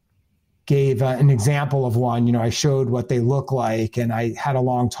I gave an example of one, I showed what they look like, and I had a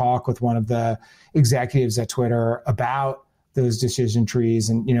long talk with one of the executives at Twitter about those decision trees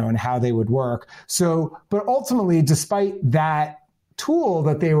and, and how they would work. So, but ultimately, despite that tool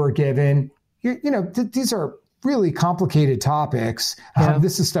that they were given, these are really complicated topics. Yeah.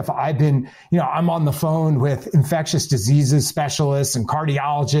 This is stuff I've been, I'm on the phone with infectious diseases specialists and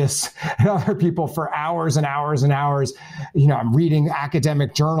cardiologists and other people for hours and hours and hours. I'm reading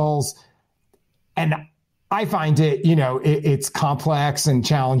academic journals, and I find it, it's complex and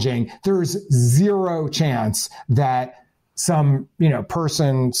challenging. There's zero chance that some,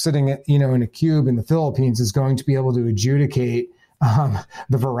 person sitting, in a cube in the Philippines is going to be able to adjudicate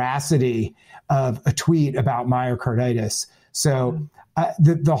the veracity of a tweet about myocarditis. So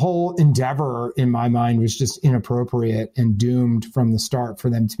the whole endeavor in my mind was just inappropriate and doomed from the start for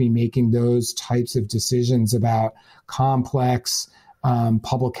them to be making those types of decisions about complex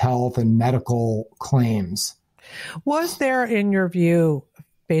public health and medical claims. Was there, in your view,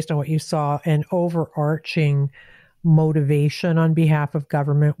 based on what you saw, an overarching motivation on behalf of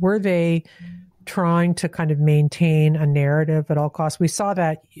government? Were they trying to kind of maintain a narrative at all costs? We saw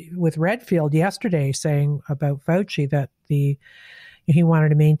that with Redfield yesterday saying about Fauci that the he wanted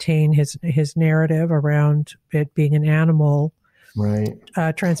to maintain his narrative around it being an animal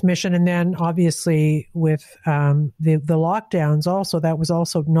transmission. And then obviously with the lockdowns also, that was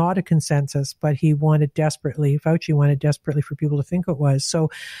also not a consensus, but Fauci wanted desperately for people to think it was. So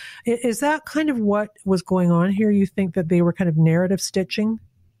is that kind of what was going on here? You think that they were kind of narrative stitching?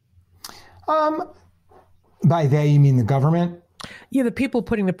 By they, you mean the government? Yeah, the people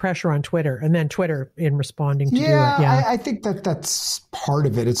putting the pressure on Twitter, and then Twitter in responding to do it. Yeah, I think that's part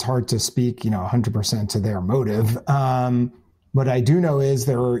of it. It's hard to speak, 100% to their motive. What I do know is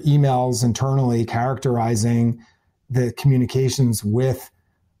there were emails internally characterizing the communications with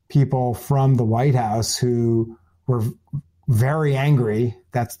people from the White House who were very angry.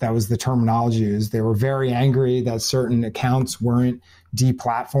 That was the terminology used. They were very angry that certain accounts weren't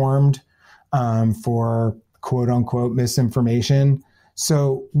deplatformed for quote unquote misinformation.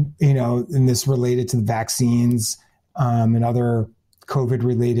 So, and this related to the vaccines and other COVID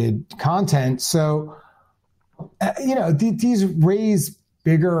related content. So, these raise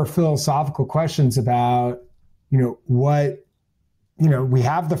bigger philosophical questions about, what, we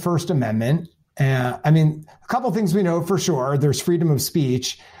have the First Amendment. A couple of things we know for sure. There's freedom of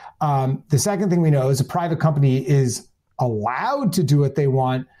speech. The second thing we know is a private company is allowed to do what they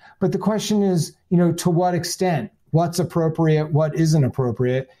want. But the question is, to what extent? What's appropriate? What isn't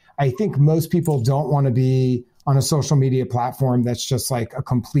appropriate? I think most people don't want to be on a social media platform that's just like a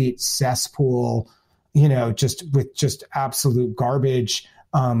complete cesspool, just with just absolute garbage,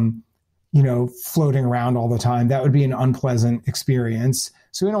 floating around all the time. That would be an unpleasant experience.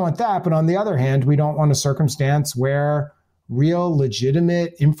 So we don't want that. But on the other hand, we don't want a circumstance where real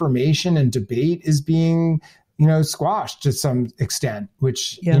legitimate information and debate is being squashed to some extent,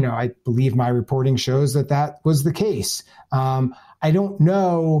 which, I believe my reporting shows that was the case. I don't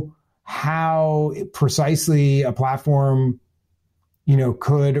know how precisely a platform,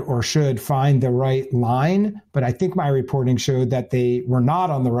 could or should find the right line, but I think my reporting showed that they were not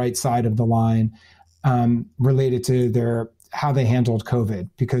on the right side of the line related to how they handled COVID,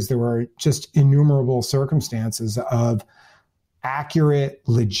 because there were just innumerable circumstances of accurate,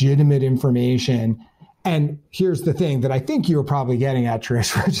 legitimate information. And here's the thing that I think you were probably getting at,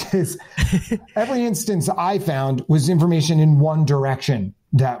 Trish, which is every instance I found was information in one direction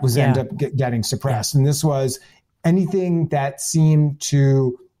that was end up getting suppressed. And this was anything that seemed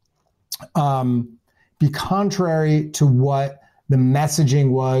to be contrary to what the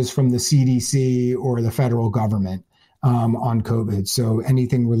messaging was from the CDC or the federal government on COVID. So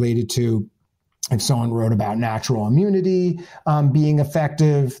anything related to, if someone wrote about natural immunity being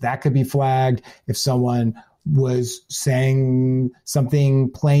effective, that could be flagged. If someone was saying something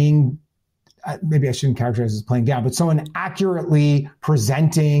playing, maybe I shouldn't characterize as playing down, but someone accurately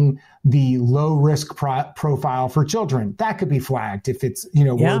presenting the low risk profile for children, that could be flagged if it's,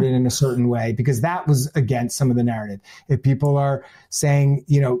 worded in a certain way, because that was against some of the narrative. If people are saying,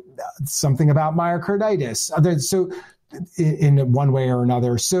 something about myocarditis, so in one way or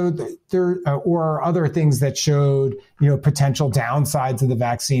another. So there or other things that showed, potential downsides of the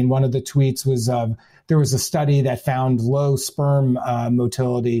vaccine. One of the tweets was there was a study that found low sperm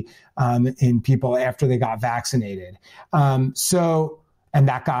motility in people after they got vaccinated. And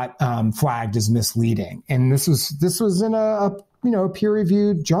that got flagged as misleading. And this was in a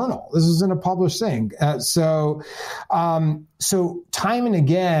peer-reviewed journal. This was in a published thing. So time and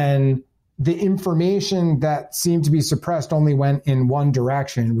again, the information that seemed to be suppressed only went in one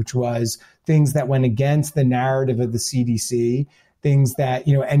direction, which was things that went against the narrative of the CDC, things that,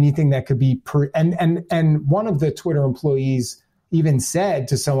 anything that could be, and one of the Twitter employees even said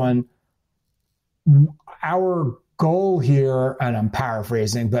to someone, our goal here, and I'm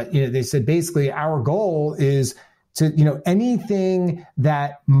paraphrasing, but, they said basically our goal is to, anything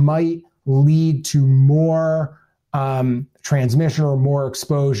that might lead to more transmission or more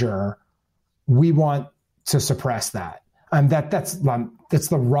exposure, we want to suppress that. That's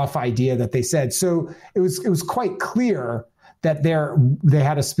the rough idea that they said. So it was quite clear that they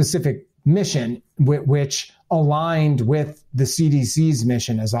had a specific mission which aligned with the CDC's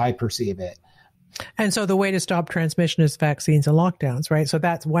mission, as I perceive it. And so the way to stop transmission is vaccines and lockdowns, right? So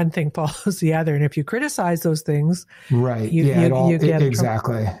that's one thing follows the other. And if you criticize those things, right? You get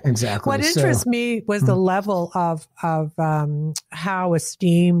exactly. What interests me was the level of how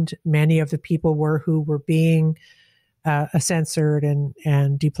esteemed many of the people were who were being censored and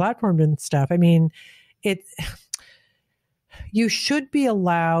deplatformed and stuff. I mean, you should be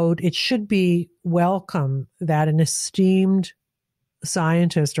allowed. It should be welcome that an esteemed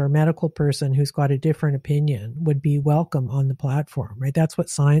scientist or a medical person who's got a different opinion would be welcome on the platform, right? That's what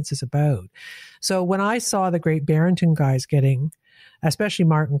science is about. So when I saw the Great Barrington guys getting especially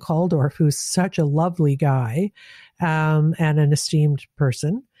Martin Kulldorff, who's such a lovely guy and an esteemed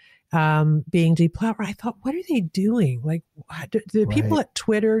person, being deplatformed. I thought, what are they doing? Like, do people at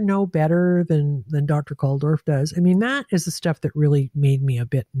Twitter know better than Dr. Kulldorff does? I mean, that is the stuff that really made me a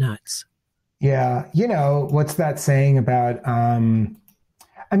bit nuts. Yeah. What's that saying about,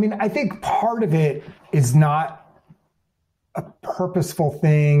 I think part of it is not a purposeful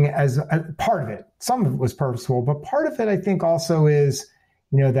thing as a part of it. Some of it was purposeful, but part of it, I think, also is,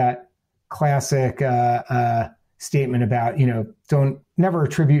 that classic statement about, don't never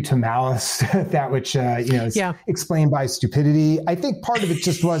attribute to malice that which, is explained by stupidity. I think part of it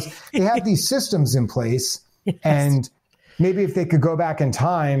just was they had these systems in place, and maybe if they could go back in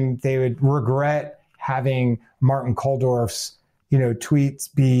time, they would regret having Martin Kulldorff's,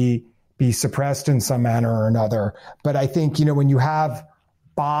 tweets be suppressed in some manner or another. But I think, when you have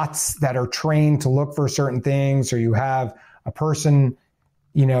bots that are trained to look for certain things, or you have a person,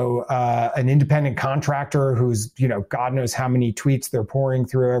 an independent contractor who's, God knows how many tweets they're pouring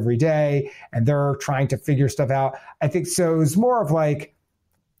through every day, and they're trying to figure stuff out. I think so. It's more of like,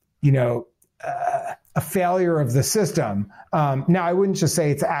 a failure of the system. Now, I wouldn't just say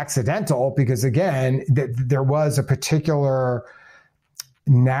it's accidental, because again, there was a particular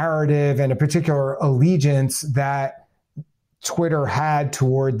narrative and a particular allegiance that Twitter had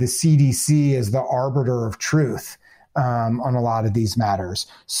toward the CDC as the arbiter of truth on a lot of these matters.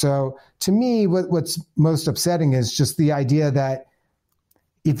 So to me, what's most upsetting is just the idea that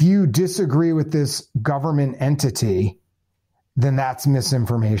if you disagree with this government entity, then that's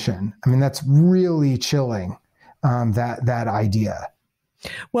misinformation. I mean, that's really chilling, that idea.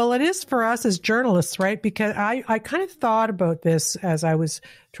 Well, it is for us as journalists, right? Because I kind of thought about this as I was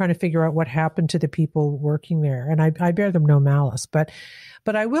trying to figure out what happened to the people working there. And I bear them no malice. But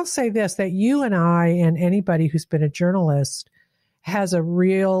I will say this, that you and I and anybody who's been a journalist has a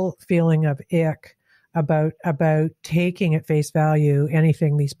real feeling of ick about taking at face value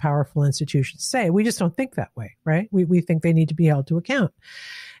anything these powerful institutions say. We just don't think that way, right? We think they need to be held to account.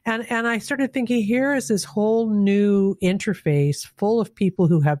 And I started thinking, here is this whole new interface full of people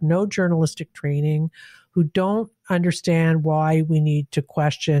who have no journalistic training, who don't understand why we need to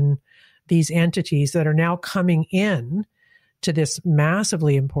question these entities that are now coming in to this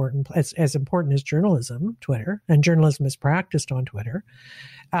massively important, as important as journalism, Twitter, and journalism is practiced on Twitter,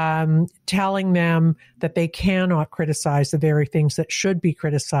 telling them that they cannot criticize the very things that should be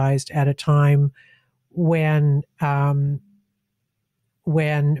criticized at a time when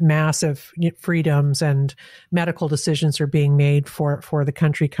massive freedoms and medical decisions are being made for the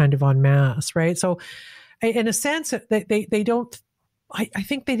country kind of en masse, right? So in a sense, they don't, I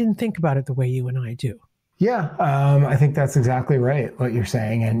think they didn't think about it the way you and I do. Yeah, I think that's exactly right, what you're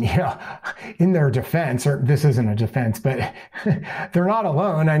saying. And, in their defense, or this isn't a defense, but they're not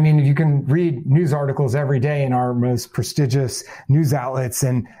alone. I mean, you can read news articles every day in our most prestigious news outlets,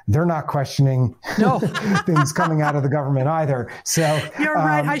 and they're not questioning things coming out of the government either. So you're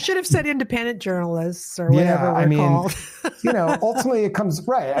right. I should have said independent journalists or whatever we're called. Ultimately it comes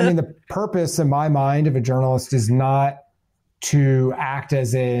right. I mean, the purpose in my mind of a journalist is not to act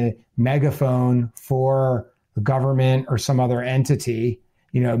as a megaphone for the government or some other entity,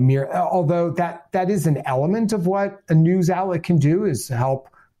 although that is an element of what a news outlet can do, is help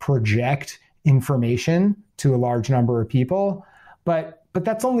project information to a large number of people. But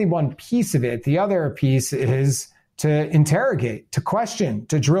that's only one piece of it. The other piece is to interrogate, to question,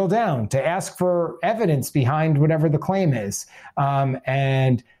 to drill down, to ask for evidence behind whatever the claim is.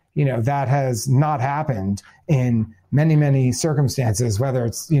 And that has not happened in many, many circumstances, whether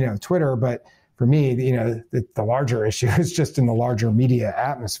it's, Twitter, but for me, the larger issue is just in the larger media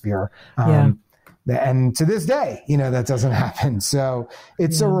atmosphere. And to this day, that doesn't happen. So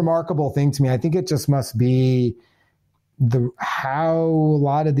it's a remarkable thing to me. I think it just must be how a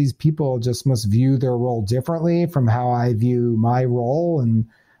lot of these people just must view their role differently from how I view my role and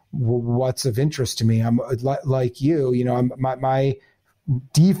what's of interest to me. I'm like you, my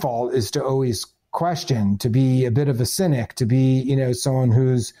default is to always question, to be a bit of a cynic, to be, someone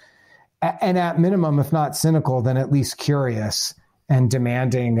who's, and at minimum, if not cynical, then at least curious and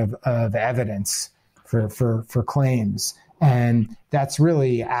demanding of evidence for claims. And that's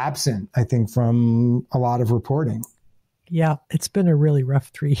really absent, I think, from a lot of reporting. Yeah, it's been a really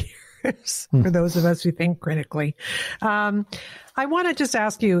rough 3 years for those of us who think critically. I want to just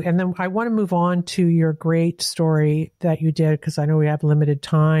ask you, and then I want to move on to your great story that you did, because I know we have limited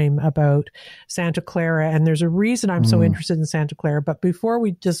time, about Santa Clara. And there's a reason I'm so interested in Santa Clara. But before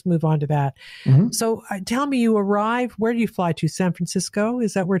we just move on to that, so tell me, you arrive, where do you fly to? San Francisco?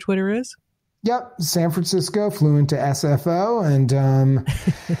 Is that where Twitter is? Yep, San Francisco, flew into SFO,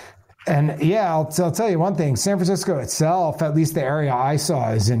 and yeah, I'll tell you one thing. San Francisco itself, at least the area I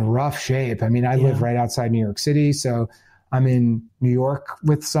saw, is in rough shape. I mean, I live right outside New York City, so I'm in New York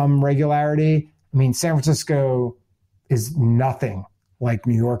with some regularity. I mean, San Francisco is nothing like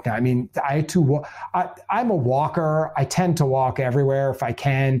New York now. I mean, I'm a walker. I tend to walk everywhere if I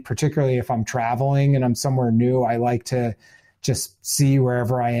can, particularly if I'm traveling and I'm somewhere new. I like to just see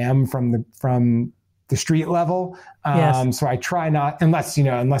wherever I am from the street level. So I try not,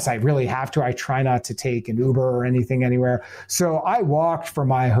 unless I really have to, I try not to take an Uber or anything anywhere. So I walked from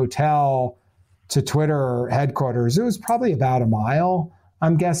my hotel to Twitter headquarters. It was probably about a mile,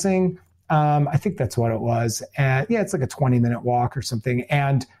 I'm guessing. I think that's what it was. And yeah, it's like a 20-minute walk or something.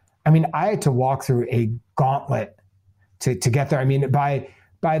 And I mean, I had to walk through a gauntlet to get there. I mean, by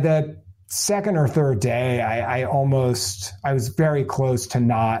the second or third day, I was very close to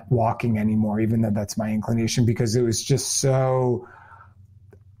not walking anymore, even though that's my inclination, because it was just so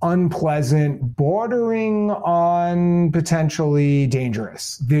unpleasant, bordering on potentially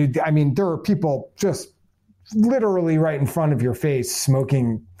dangerous. I mean, there are people just literally right in front of your face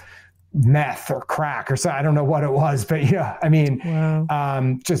smoking meth or crack or something. I don't know what it was, but yeah, I mean,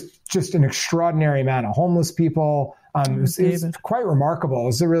 just an extraordinary amount of homeless people. It was quite remarkable. It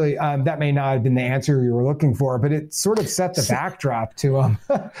was really, that may not have been the answer you were looking for, but it sort of set the backdrop to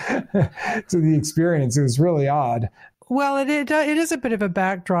the experience. It was really odd. Well, it is a bit of a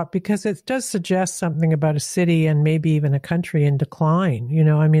backdrop because it does suggest something about a city and maybe even a country in decline. You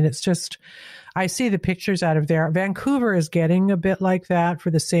know, I mean, it's just, I see the pictures out of there. Vancouver is getting a bit like that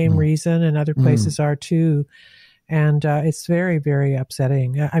for the same reason, and other places are too. And it's very, very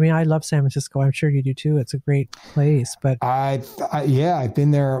upsetting. I mean, I love San Francisco. I'm sure you do too. It's a great place. But I've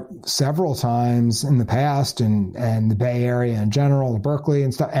been there several times in the past, and the Bay Area in general, Berkeley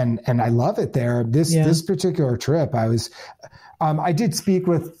and stuff, and I love it there. This particular trip, I did speak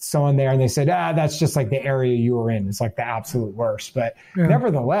with someone there, and they said, that's just like the area you were in. It's like the absolute worst. But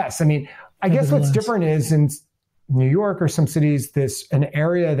nevertheless, I mean, I guess what's different is in New York or some cities, an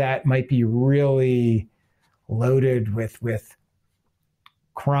area that might be really loaded with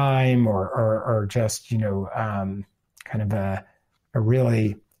crime or just, kind of a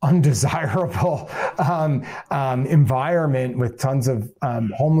really undesirable environment with tons of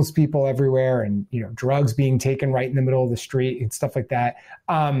homeless people everywhere and, drugs being taken right in the middle of the street and stuff like that.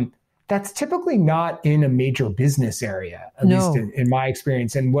 That's typically not in a major business area, at least in my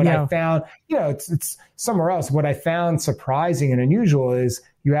experience. And what I found, it's somewhere else. What I found surprising and unusual is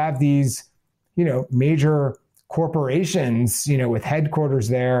you have these, major corporations, with headquarters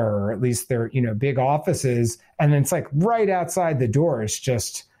there, or at least their, big offices. And then it's like right outside the door is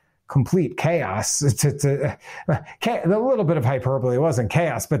just complete chaos. A little bit of hyperbole. It wasn't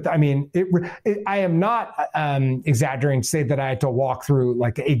chaos, but I mean, I am not exaggerating to say that I had to walk through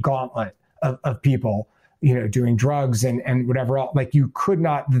like a gauntlet of people, doing drugs and whatever else. Like you could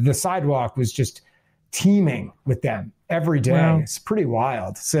not, the sidewalk was just teeming with them every day. Wow. It's pretty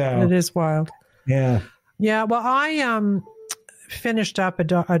wild. So it is wild. Yeah. Yeah. Well, I finished up a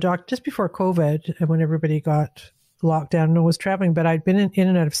doc just before COVID when everybody got locked down and was traveling, but I'd been in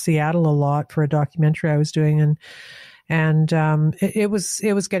and out of Seattle a lot for a documentary I was doing. And it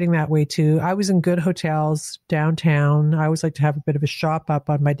was getting that way too. I was in good hotels downtown. I always like to have a bit of a shop up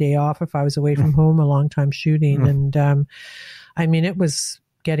on my day off if I was away from home a long time shooting. And I mean, it was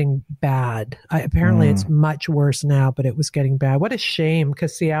getting bad. Apparently it's much worse now, but it was getting bad. What a shame,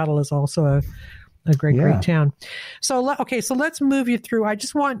 because Seattle is also a great town. So let's move you through. I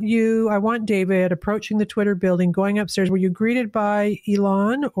want David approaching the Twitter building, going upstairs. Were you greeted by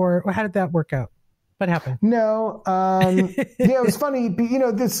Elon, or how did that work out? What happened? No. It was funny.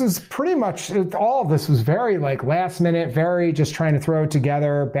 This was pretty much, all of this was very like last minute, very just trying to throw it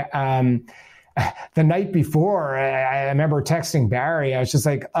together. The night before, I remember texting Barry. I was just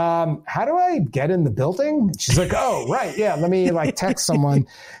like, how do I get in the building? She's like, oh, right. Yeah. Let me text someone,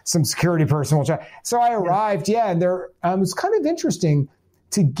 some security person will try. So I arrived. Yeah. And there, it was kind of interesting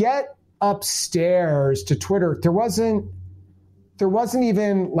to get upstairs to Twitter. There wasn't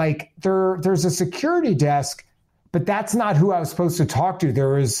even there's a security desk, but that's not who I was supposed to talk to.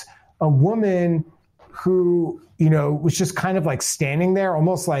 There was a woman who, was just kind of standing there,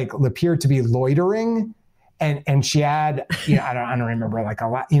 almost appeared to be loitering. And she had, I don't remember, like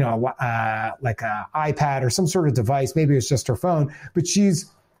a iPad or some sort of device. Maybe it was just her phone, but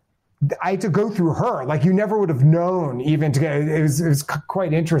I had to go through her. You never would have known even to get, it was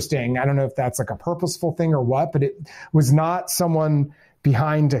quite interesting. I don't know if that's a purposeful thing or what, but it was not someone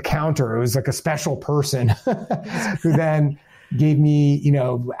behind a counter. It was a special person who then gave me,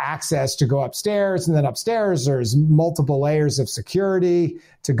 access to go upstairs. And then upstairs, there's multiple layers of security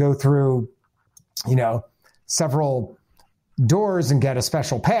to go through, several doors and get a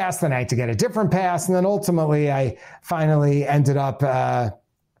special pass. Then I had to get a different pass. And then ultimately, I finally ended up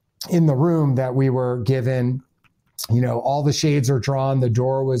in the room that we were given. All the shades are drawn. The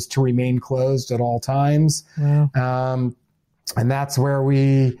door was to remain closed at all times. Wow. And that's where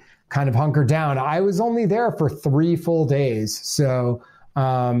we kind of hunkered down. I was only there for 3 full days. So,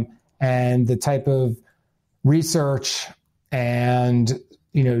 and the type of research and,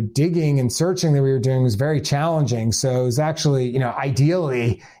 digging and searching that we were doing was very challenging. So it was actually,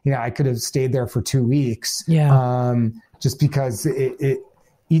 ideally, I could have stayed there for 2 weeks. Yeah. Just because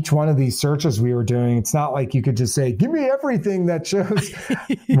each one of these searches we were doing, it's not like you could just say, give me everything that shows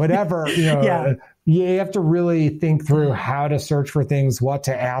whatever, Yeah. You have to really think through how to search for things, what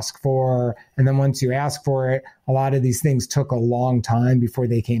to ask for. And then once you ask for it, a lot of these things took a long time before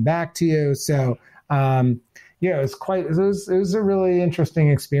they came back to you. So, it was a really interesting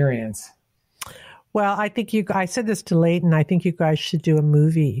experience. Well, I think I said this to Leighton, I think you guys should do a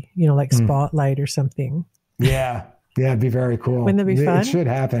movie, like Spotlight or something. Yeah. Yeah, it'd be very cool. Wouldn't that be fun? It should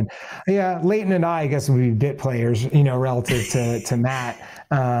happen. Yeah, Leighton and I guess would be bit players, relative to Matt,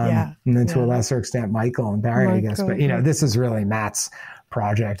 and then to a lesser extent, Michael and Barry, I guess. But this is really Matt's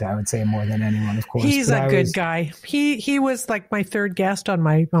project, I would say, more than anyone, of course. He's a good guy. He was like my third guest on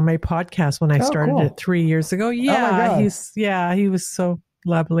my podcast when I started it 3 years ago. Yeah, he was so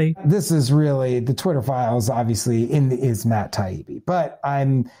lovely. This is really the Twitter files. Obviously, is Matt Taibbi, but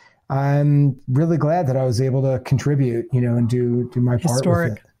I'm really glad that I was able to contridute, and do my part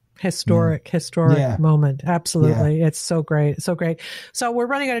with it. Historic moment. Absolutely. Yeah. It's so great. It's so great. So we're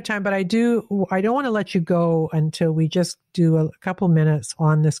running out of time, but I don't want to let you go until we just do a couple minutes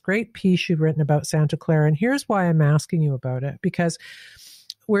on this great piece you've written about Santa Clara. And here's why I'm asking you about it, because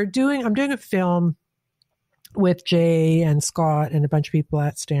I'm doing a film with Jay and Scott and a bunch of people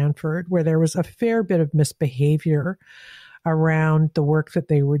at Stanford where there was a fair bit of misbehavior around the work that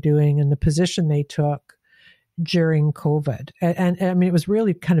they were doing and the position they took during COVID. And I mean, it was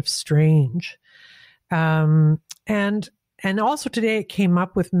really kind of strange. And also today it came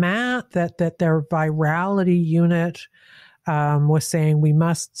up with Matt that their virality unit was saying we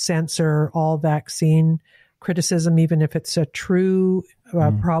must censor all vaccine criticism, even if it's a true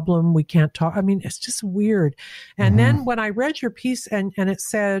problem. We can't talk. I mean, it's just weird. And then when I read your piece and it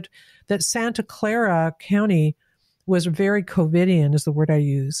said that Santa Clara County was very COVIDian is the word I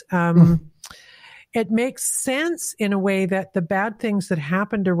use. It makes sense in a way that the bad things that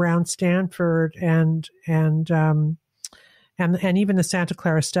happened around Stanford and even the Santa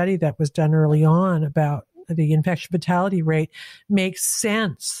Clara study that was done early on about the infection fatality rate makes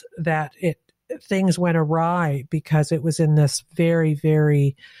sense that things went awry because it was in this very,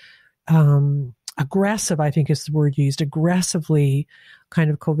 very aggressive, I think is the word used, aggressively kind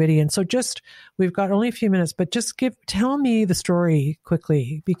of COVIDian. So we've got only a few minutes, but tell me the story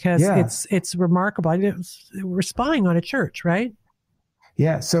quickly because it's remarkable. We're spying on a church, right?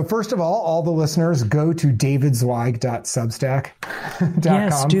 Yeah. So first of all the listeners go to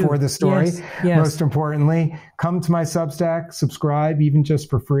davidzweig.substack.com for the story. Yes. Most importantly, come to my Substack, subscribe, even just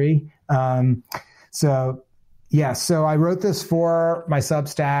for free. So I wrote this for my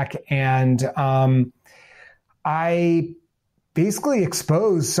Substack and I basically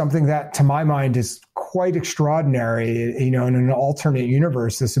exposed something that to my mind is quite extraordinary. In an alternate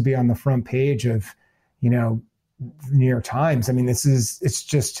universe, this would be on the front page of, New York Times. I mean, it's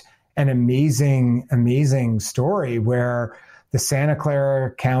just an amazing, amazing story where the Santa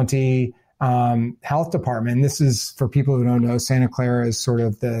Clara County Health Department, this is for people who don't know, Santa Clara is sort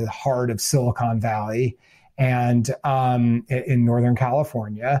of the heart of Silicon Valley and in Northern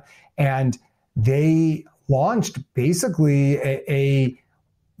California. And they launched basically a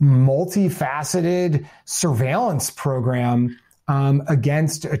multifaceted surveillance program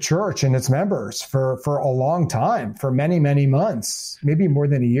against a church and its members for a long time, for many, many months, maybe more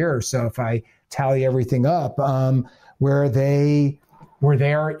than a year or so if I tally everything up, where they were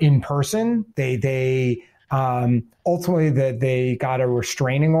there in person. They ultimately they got a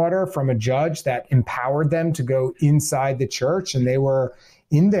restraining order from a judge that empowered them to go inside the church, and they were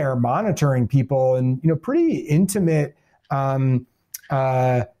in there monitoring people and, pretty intimate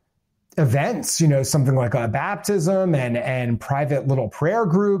events, something like a baptism and private little prayer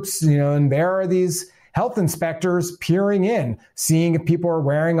groups, and there are these health inspectors peering in, seeing if people are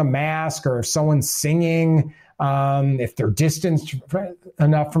wearing a mask or if someone's singing, if they're distanced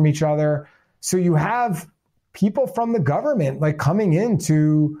enough from each other. So you have people from the government coming in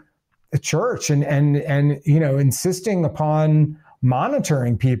to a church and insisting upon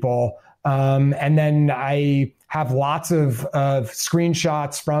monitoring people. And then I have lots of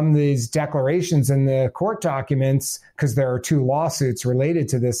screenshots from these declarations in the court documents, because there are 2 lawsuits related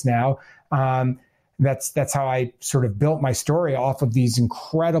to this now. That's how I sort of built my story, off of these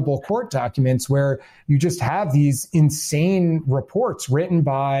incredible court documents, where you just have these insane reports written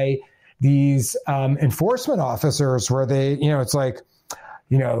by these enforcement officers, where they, it's like,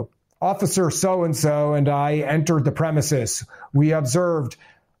 Officer so-and-so and I entered the premises. We observed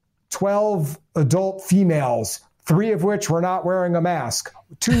 12 adult females, 3 of which were not wearing a mask.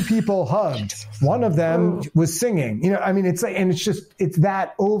 2 people hugged. One of them was singing. It's like, and it's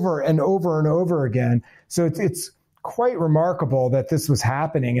that over and over and over again. So it's quite remarkable that this was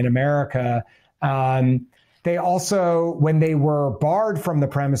happening in America. They also, when they were barred from the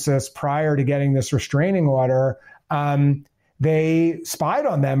premises prior to getting this restraining order, they spied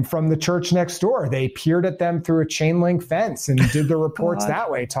on them from the church next door. They peered at them through a chain link fence and did the reports that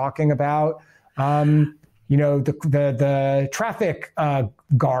way, talking about, the traffic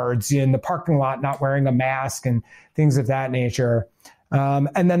guards in the parking lot not wearing a mask and things of that nature.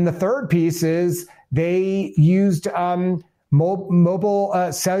 And then the third piece is they used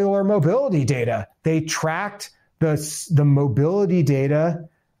mobile cellular mobility data. They tracked the mobility data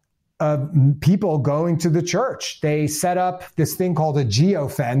of people going to the church. They set up this thing called a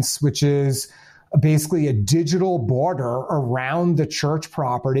geofence, which is basically a digital border around the church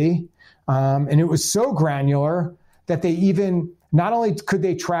property. And it was so granular that they even, not only could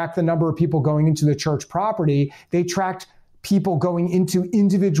they track the number of people going into the church property, they tracked people going into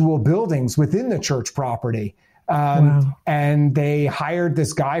individual buildings within the church property. Wow. And they hired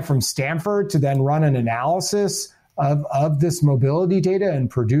this guy from Stanford to then run an analysis of this mobility data and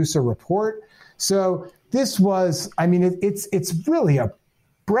produce a report. So this was, it's really a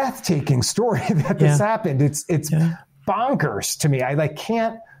breathtaking story that this happened. It's bonkers to me. I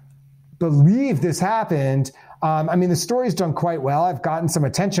can't believe this happened. The story's done quite well. I've gotten some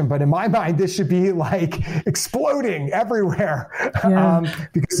attention, but in my mind, this should be like exploding everywhere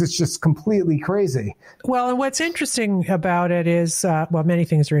because it's just completely crazy. Well, and what's interesting about it is, many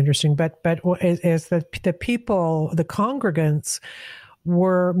things are interesting, but is that the people, the congregants,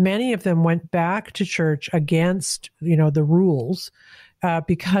 many of them went back to church against, the rules.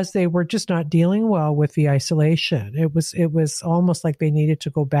 Because they were just not dealing well with the isolation. It was almost like they needed to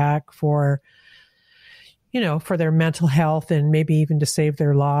go back for their mental health and maybe even to save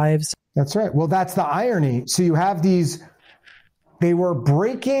their lives. That's right. Well, that's the irony. So you have they were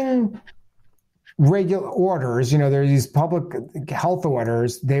breaking regular orders. There are these public health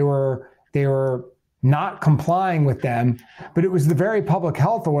orders. They were not complying with them, but it was the very public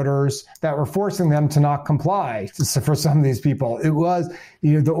health orders that were forcing them to not comply for some of these people. It was,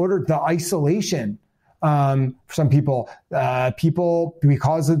 the isolation for some people,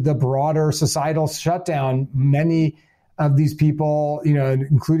 because of the broader societal shutdown, many of these people,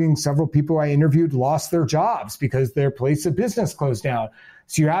 including several people I interviewed, lost their jobs because their place of business closed down.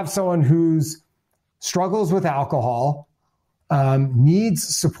 So you have someone who's struggles with alcohol,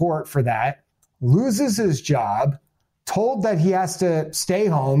 needs support for that, loses his job, told that he has to stay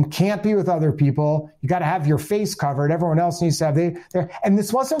home, can't be with other people. You got to have your face covered. Everyone else needs to have and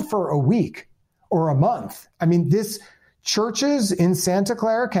this wasn't for a week or a month. Churches in Santa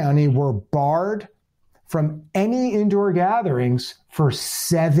Clara County were barred from any indoor gatherings for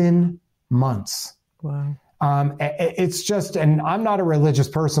 7 months. Wow. It's just, and I'm not a religious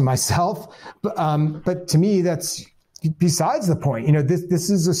person myself, but to me, that's besides the point. This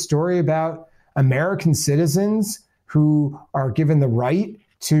is a story about American citizens who are given the right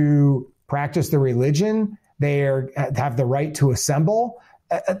to practice their religion. They have the right to assemble.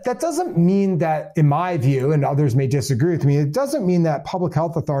 That doesn't mean that, in my view, and others may disagree with me, it doesn't mean that public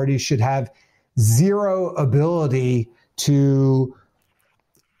health authorities should have zero ability to,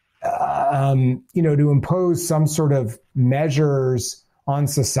 to impose some sort of measures on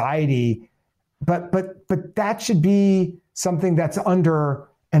society. But that should be something that's under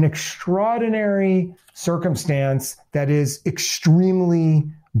an extraordinary circumstance that is extremely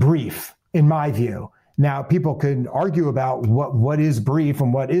brief, in my view. Now, people could argue about what is brief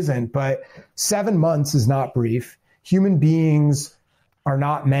and what isn't, but 7 months is not brief. Human beings are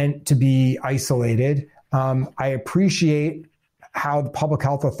not meant to be isolated. I appreciate how the public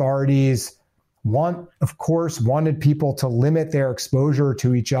health authorities wanted people to limit their exposure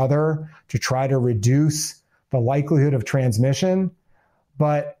to each other to try to reduce the likelihood of transmission.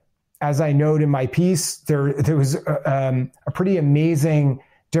 But as I note in my piece, there was a pretty amazing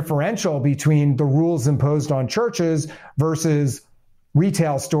differential between the rules imposed on churches versus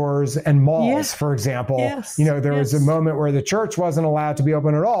retail stores and malls, for example. There was a moment where the church wasn't allowed to be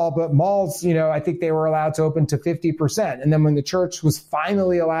open at all, but malls, I think they were allowed to open to 50%. And then when the church was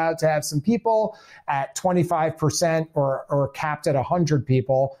finally allowed to have some people at 25% or capped at 100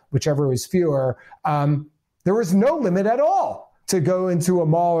 people, whichever was fewer, there was no limit at all to go into a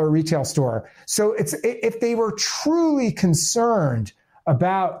mall or retail store. So if they were truly concerned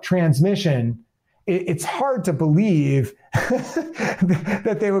about transmission, it's hard to believe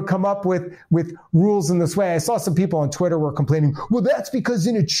that they would come up with rules in this way. I saw some people on Twitter were complaining, well, that's because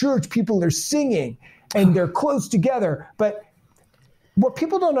in a church people are singing and they're close together. But what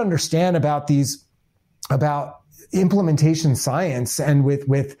people don't understand about implementation science and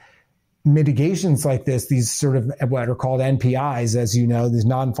with mitigations like this, these sort of what are called NPIs, as you know, these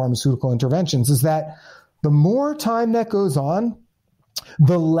non-pharmaceutical interventions, is that the more time that goes on,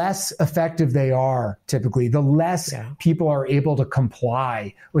 the less effective they are typically, the less people are able to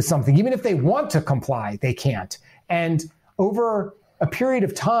comply with something. Even if they want to comply, they can't. And over a period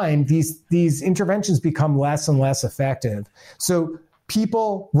of time, these interventions become less and less effective. So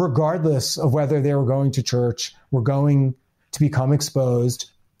people, regardless of whether they were going to church, were going to become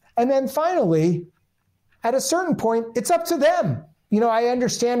exposed. And then finally, at a certain point, it's up to them. I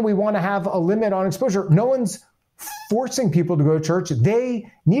understand we want to have a limit on exposure. No one's forcing people to go to church.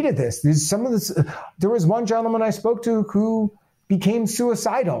 They needed this. There was one gentleman I spoke to who became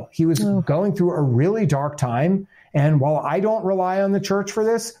suicidal. He was going through a really dark time. And while I don't rely on the church for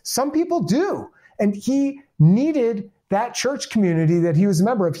this, some people do. And he needed that church community that he was a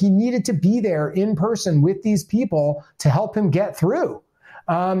member of. He needed to be there in person with these people to help him get through.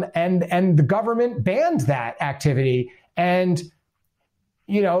 And the government banned that activity. And,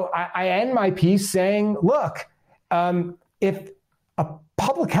 I end my piece saying, look, if a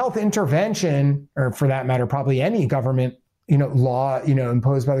public health intervention, or for that matter, probably any government, law,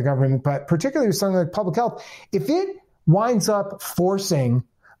 imposed by the government, but particularly with something like public health, if it winds up forcing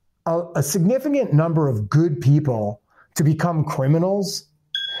a significant number of good people to become criminals,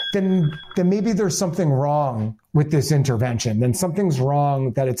 then maybe there's something wrong with this intervention. Then something's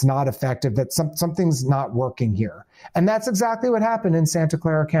wrong, that it's not effective, that something's not working here. And that's exactly what happened in Santa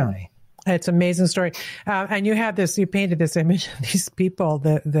Clara County. It's an amazing story. And you painted this image of these people,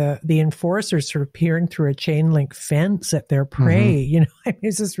 the enforcers sort of peering through a chain link fence at their prey. Mm-hmm.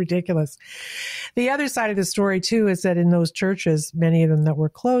 It's just ridiculous. The other side of the story too is that in those churches, many of them that were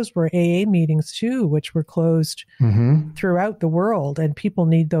closed were AA meetings too, which were closed throughout the world, and people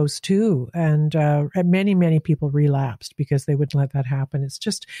need those too. And many people relapsed because they wouldn't let that happen. It's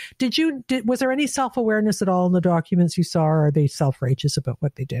just, was there any self-awareness at all in the documents you saw, or are they self-righteous about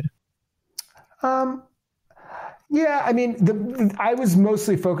what they did? I was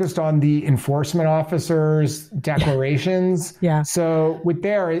mostly focused on the enforcement officers' declarations. Yeah. So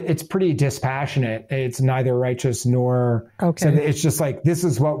it's pretty dispassionate. It's neither righteous nor. Okay. So it's just like, this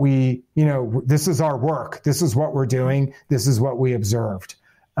is what this is our work. This is what we're doing. This is what we observed.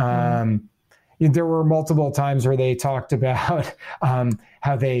 There were multiple times where they talked about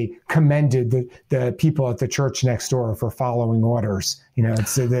how they commended the people at the church next door for following orders.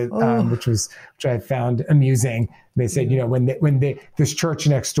 Which I found amusing. They said, this church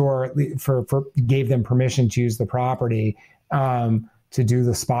next door gave them permission to use the property to do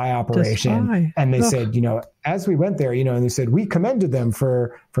the spy operation, and they said, as we went there, and they said we commended them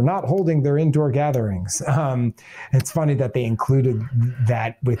for not holding their indoor gatherings. It's funny that they included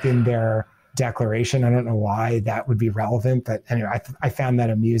that within their declaration. I don't know why that would be relevant, but anyway, I found that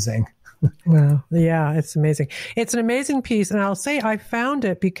amusing. Well, yeah, it's amazing. It's an amazing piece. And I'll say I found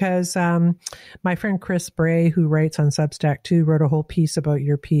it because my friend Chris Bray, who writes on Substack too, wrote a whole piece about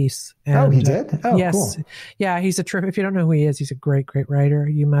your piece. And, he did? Oh, yes. Cool. Yeah, he's a terrific, if you don't know who he is, he's a great, great writer.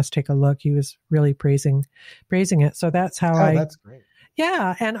 You must take a look. He was really praising it. So that's how that's great.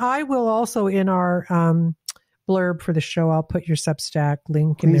 Yeah. And I will also, in our blurb for the show, I'll put your Substack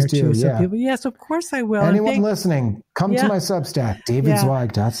link in there too. So people, yes, of course I will. Anyone listening, come to my Substack,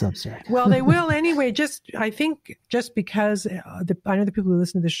 davidzweig.substack. Well, they will anyway. I think because I know the people who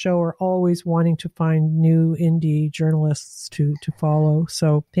listen to the show are always wanting to find new indie journalists to follow.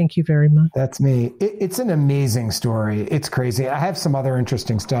 So thank you very much. That's me. It's an amazing story. It's crazy. I have some other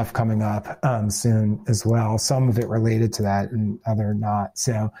interesting stuff coming up soon as well. Some of it related to that and other not.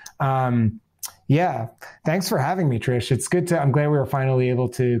 So, yeah. Thanks for having me, Trish. I'm glad we were finally able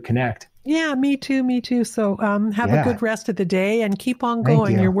to connect. Yeah, me too. So have a good rest of the day and keep on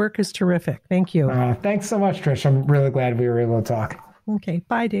going. Your work is terrific. Thank you. Thanks so much, Trish. I'm really glad we were able to talk. Okay.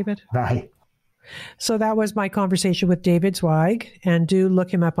 Bye, David. Bye. So that was my conversation with David Zweig, and do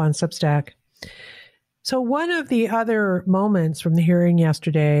look him up on Substack. So one of the other moments from the hearing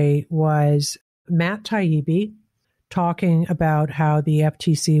yesterday was Matt Taibbi talking about how the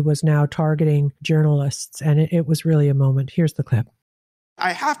FTC was now targeting journalists, and it was really a moment. Here's the clip.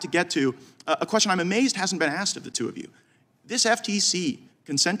 I have to get to a question I'm amazed hasn't been asked of the two of you. This FTC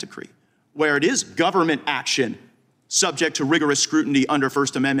consent decree, where it is government action subject to rigorous scrutiny under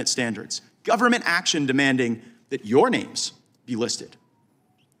First Amendment standards, government action demanding that your names be listed.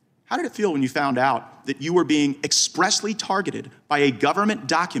 How did it feel when you found out that you were being expressly targeted by a government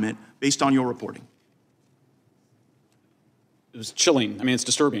document based on your reporting? It was chilling. I mean, it's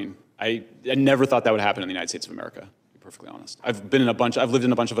disturbing. I never thought that would happen in the United States of America, to be perfectly honest. I've lived in a bunch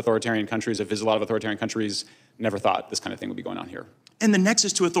of authoritarian countries. I've visited a lot of authoritarian countries. Never thought this kind of thing would be going on here. And the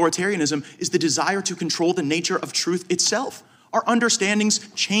nexus to authoritarianism is the desire to control the nature of truth itself. Our understandings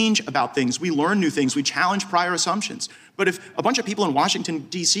change about things. We learn new things. We challenge prior assumptions. But if a bunch of people in Washington,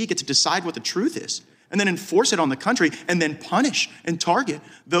 D.C. get to decide what the truth is and then enforce it on the country and then punish and target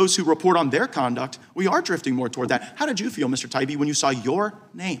those who report on their conduct, we are drifting more toward that. How did you feel, Mr. Taibbi, when you saw your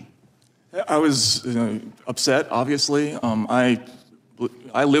name? I was upset, obviously. I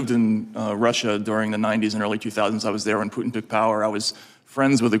lived in Russia during the 90s and early 2000s. I was there when Putin took power. I was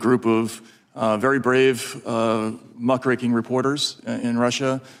friends with a group of very brave, muckraking reporters in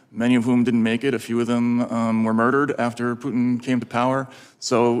Russia, many of whom didn't make it. A few of them were murdered after Putin came to power.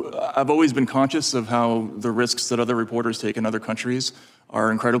 So I've always been conscious of how the risks that other reporters take in other countries are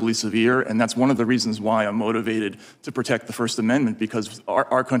incredibly severe, and that's one of the reasons why I'm motivated to protect the First Amendment, because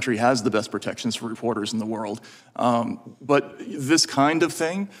our country has the best protections for reporters in the world. But this kind of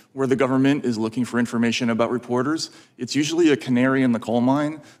thing, where the government is looking for information about reporters, it's usually a canary in the coal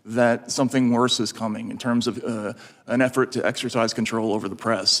mine that something worse is coming in terms of an effort to exercise control over the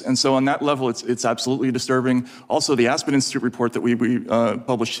press. And so on that level, it's absolutely disturbing. Also, the Aspen Institute report that we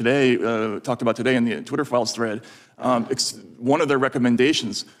published today, talked about today in the Twitter Files thread, one of their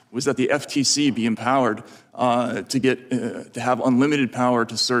recommendations was that the FTC be empowered to have unlimited power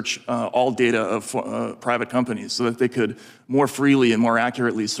to search all data of private companies, so that they could more freely and more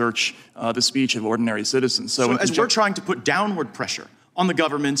accurately search the speech of ordinary citizens. So as we're trying to put downward pressure on the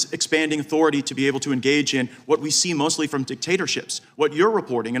government's expanding authority to be able to engage in what we see mostly from dictatorships, what you're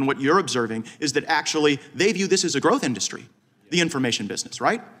reporting and what you're observing is that actually they view this as a growth industry, the information business,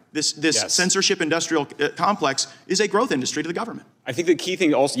 right? This yes. Censorship industrial complex is a growth industry to the government. I think the key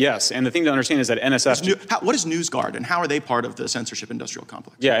thing also, yes, and the thing to understand is that NSF... What is NewsGuard, and how are they part of the censorship industrial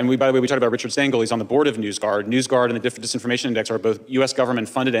complex? Yeah, and by the way, we talked about Richard Stengel. He's on the board of NewsGuard. NewsGuard and the Disinformation Index are both U.S.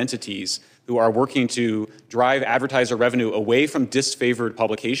 government-funded entities who are working to drive advertiser revenue away from disfavored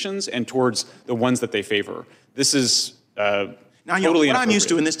publications and towards the ones that they favor. This is... Now, you know, what I'm used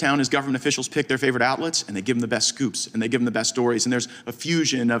to in this town is government officials pick their favorite outlets and they give them the best scoops and they give them the best stories. And there's a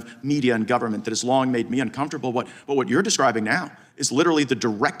fusion of media and government that has long made me uncomfortable. But what you're describing now is literally the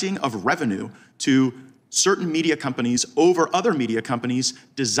directing of revenue to certain media companies over other media companies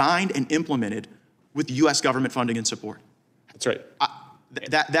designed and implemented with U.S. government funding and support. That's right.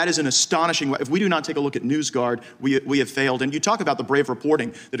 That is an astonishing way. If we do not take a look at NewsGuard, we have failed. And you talk about the brave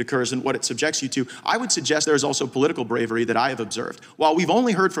reporting that occurs and what it subjects you to. I would suggest there is also political bravery that I have observed. While we've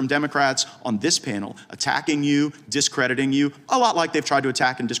only heard from Democrats on this panel attacking you, discrediting you, a lot like they've tried to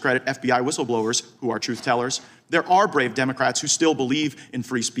attack and discredit FBI whistleblowers who are truth tellers, there are brave Democrats who still believe in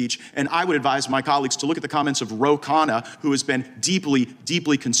free speech. And I would advise my colleagues to look at the comments of Ro Khanna, who has been deeply,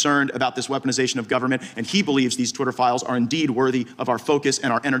 deeply concerned about this weaponization of government. And he believes these Twitter files are indeed worthy of our focus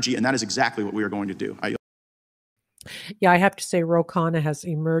and our energy. And that is exactly what we are going to do. Yeah, I have to say Ro Khanna has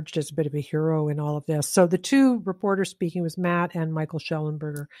emerged as a bit of a hero in all of this. So the two reporters speaking was Matt and Michael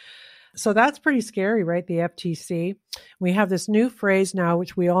Schellenberger. So that's pretty scary, right? The FTC. We have this new phrase now,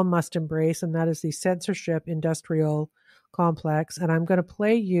 which we all must embrace, and that is the censorship industrial complex. And I'm going to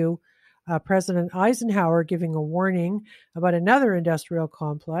play you President Eisenhower giving a warning about another industrial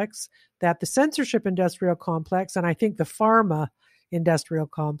complex, that the censorship industrial complex, and I think the pharma industrial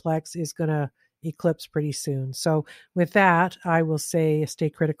complex, is going to eclipse pretty soon. So with that, I will say stay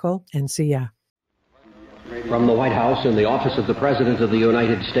critical and see ya. From the White House in the office of the President of the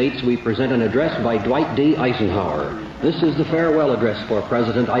United States, we present an address by Dwight D. Eisenhower. This is the farewell address for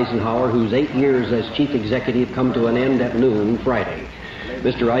President Eisenhower, whose 8 years as chief executive come to an end at noon Friday.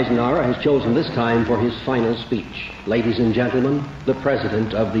 Mr. Eisenhower has chosen this time for his final speech. Ladies and gentlemen, the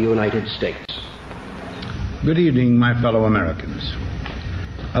President of the United States. Good evening, my fellow Americans.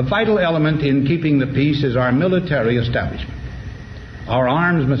 A vital element in keeping the peace is our military establishment. Our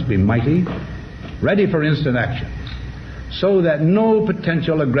arms must be mighty, ready for instant action, so that no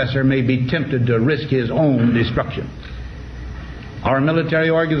potential aggressor may be tempted to risk his own destruction. Our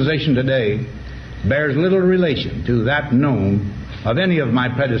military organization today bears little relation to that known of any of my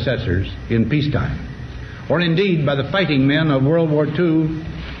predecessors in peacetime, or indeed by the fighting men of World War II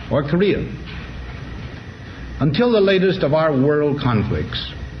or Korea. Until the latest of our world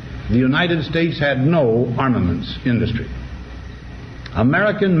conflicts, the United States had no armaments industry.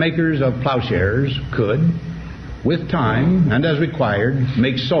 American makers of plowshares could, with time and as required,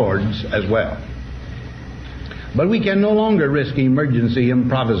 make swords as well. But we can no longer risk emergency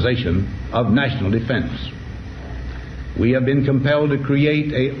improvisation of national defense. We have been compelled to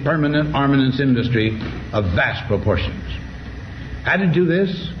create a permanent armaments industry of vast proportions. Added to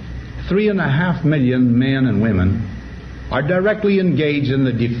this, 3.5 million men and women are directly engaged in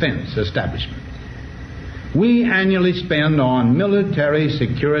the defense establishment. We annually spend on military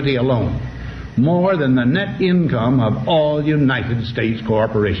security alone more than the net income of all United States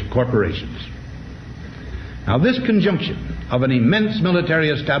corporations. Now, this conjunction of an immense military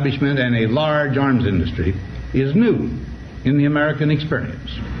establishment and a large arms industry is new in the American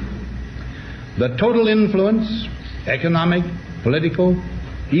experience. The total influence, economic, political,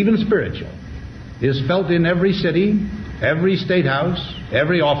 even spiritual, is felt in every city, every state house,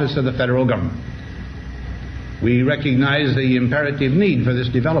 every office of the federal government. We recognize the imperative need for this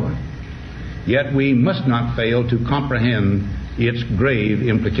development, yet we must not fail to comprehend its grave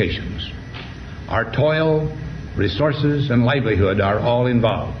implications. Our toil, resources, and livelihood are all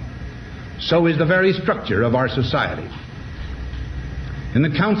involved. So is the very structure of our society. In the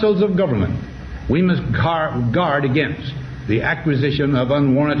councils of government, we must guard against the acquisition of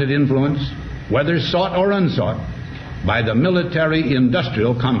unwarranted influence, whether sought or unsought, by the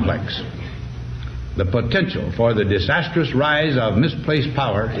military-industrial complex. The potential for the disastrous rise of misplaced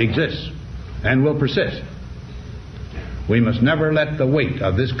power exists and will persist. We must never let the weight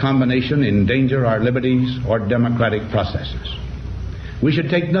of this combination endanger our liberties or democratic processes. We should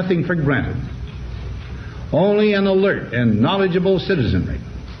take nothing for granted. Only an alert and knowledgeable citizenry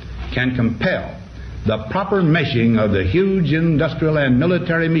can compel the proper meshing of the huge industrial and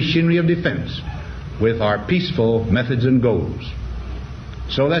military machinery of defense with our peaceful methods and goals,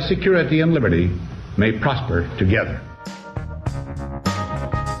 so that security and liberty may prosper together.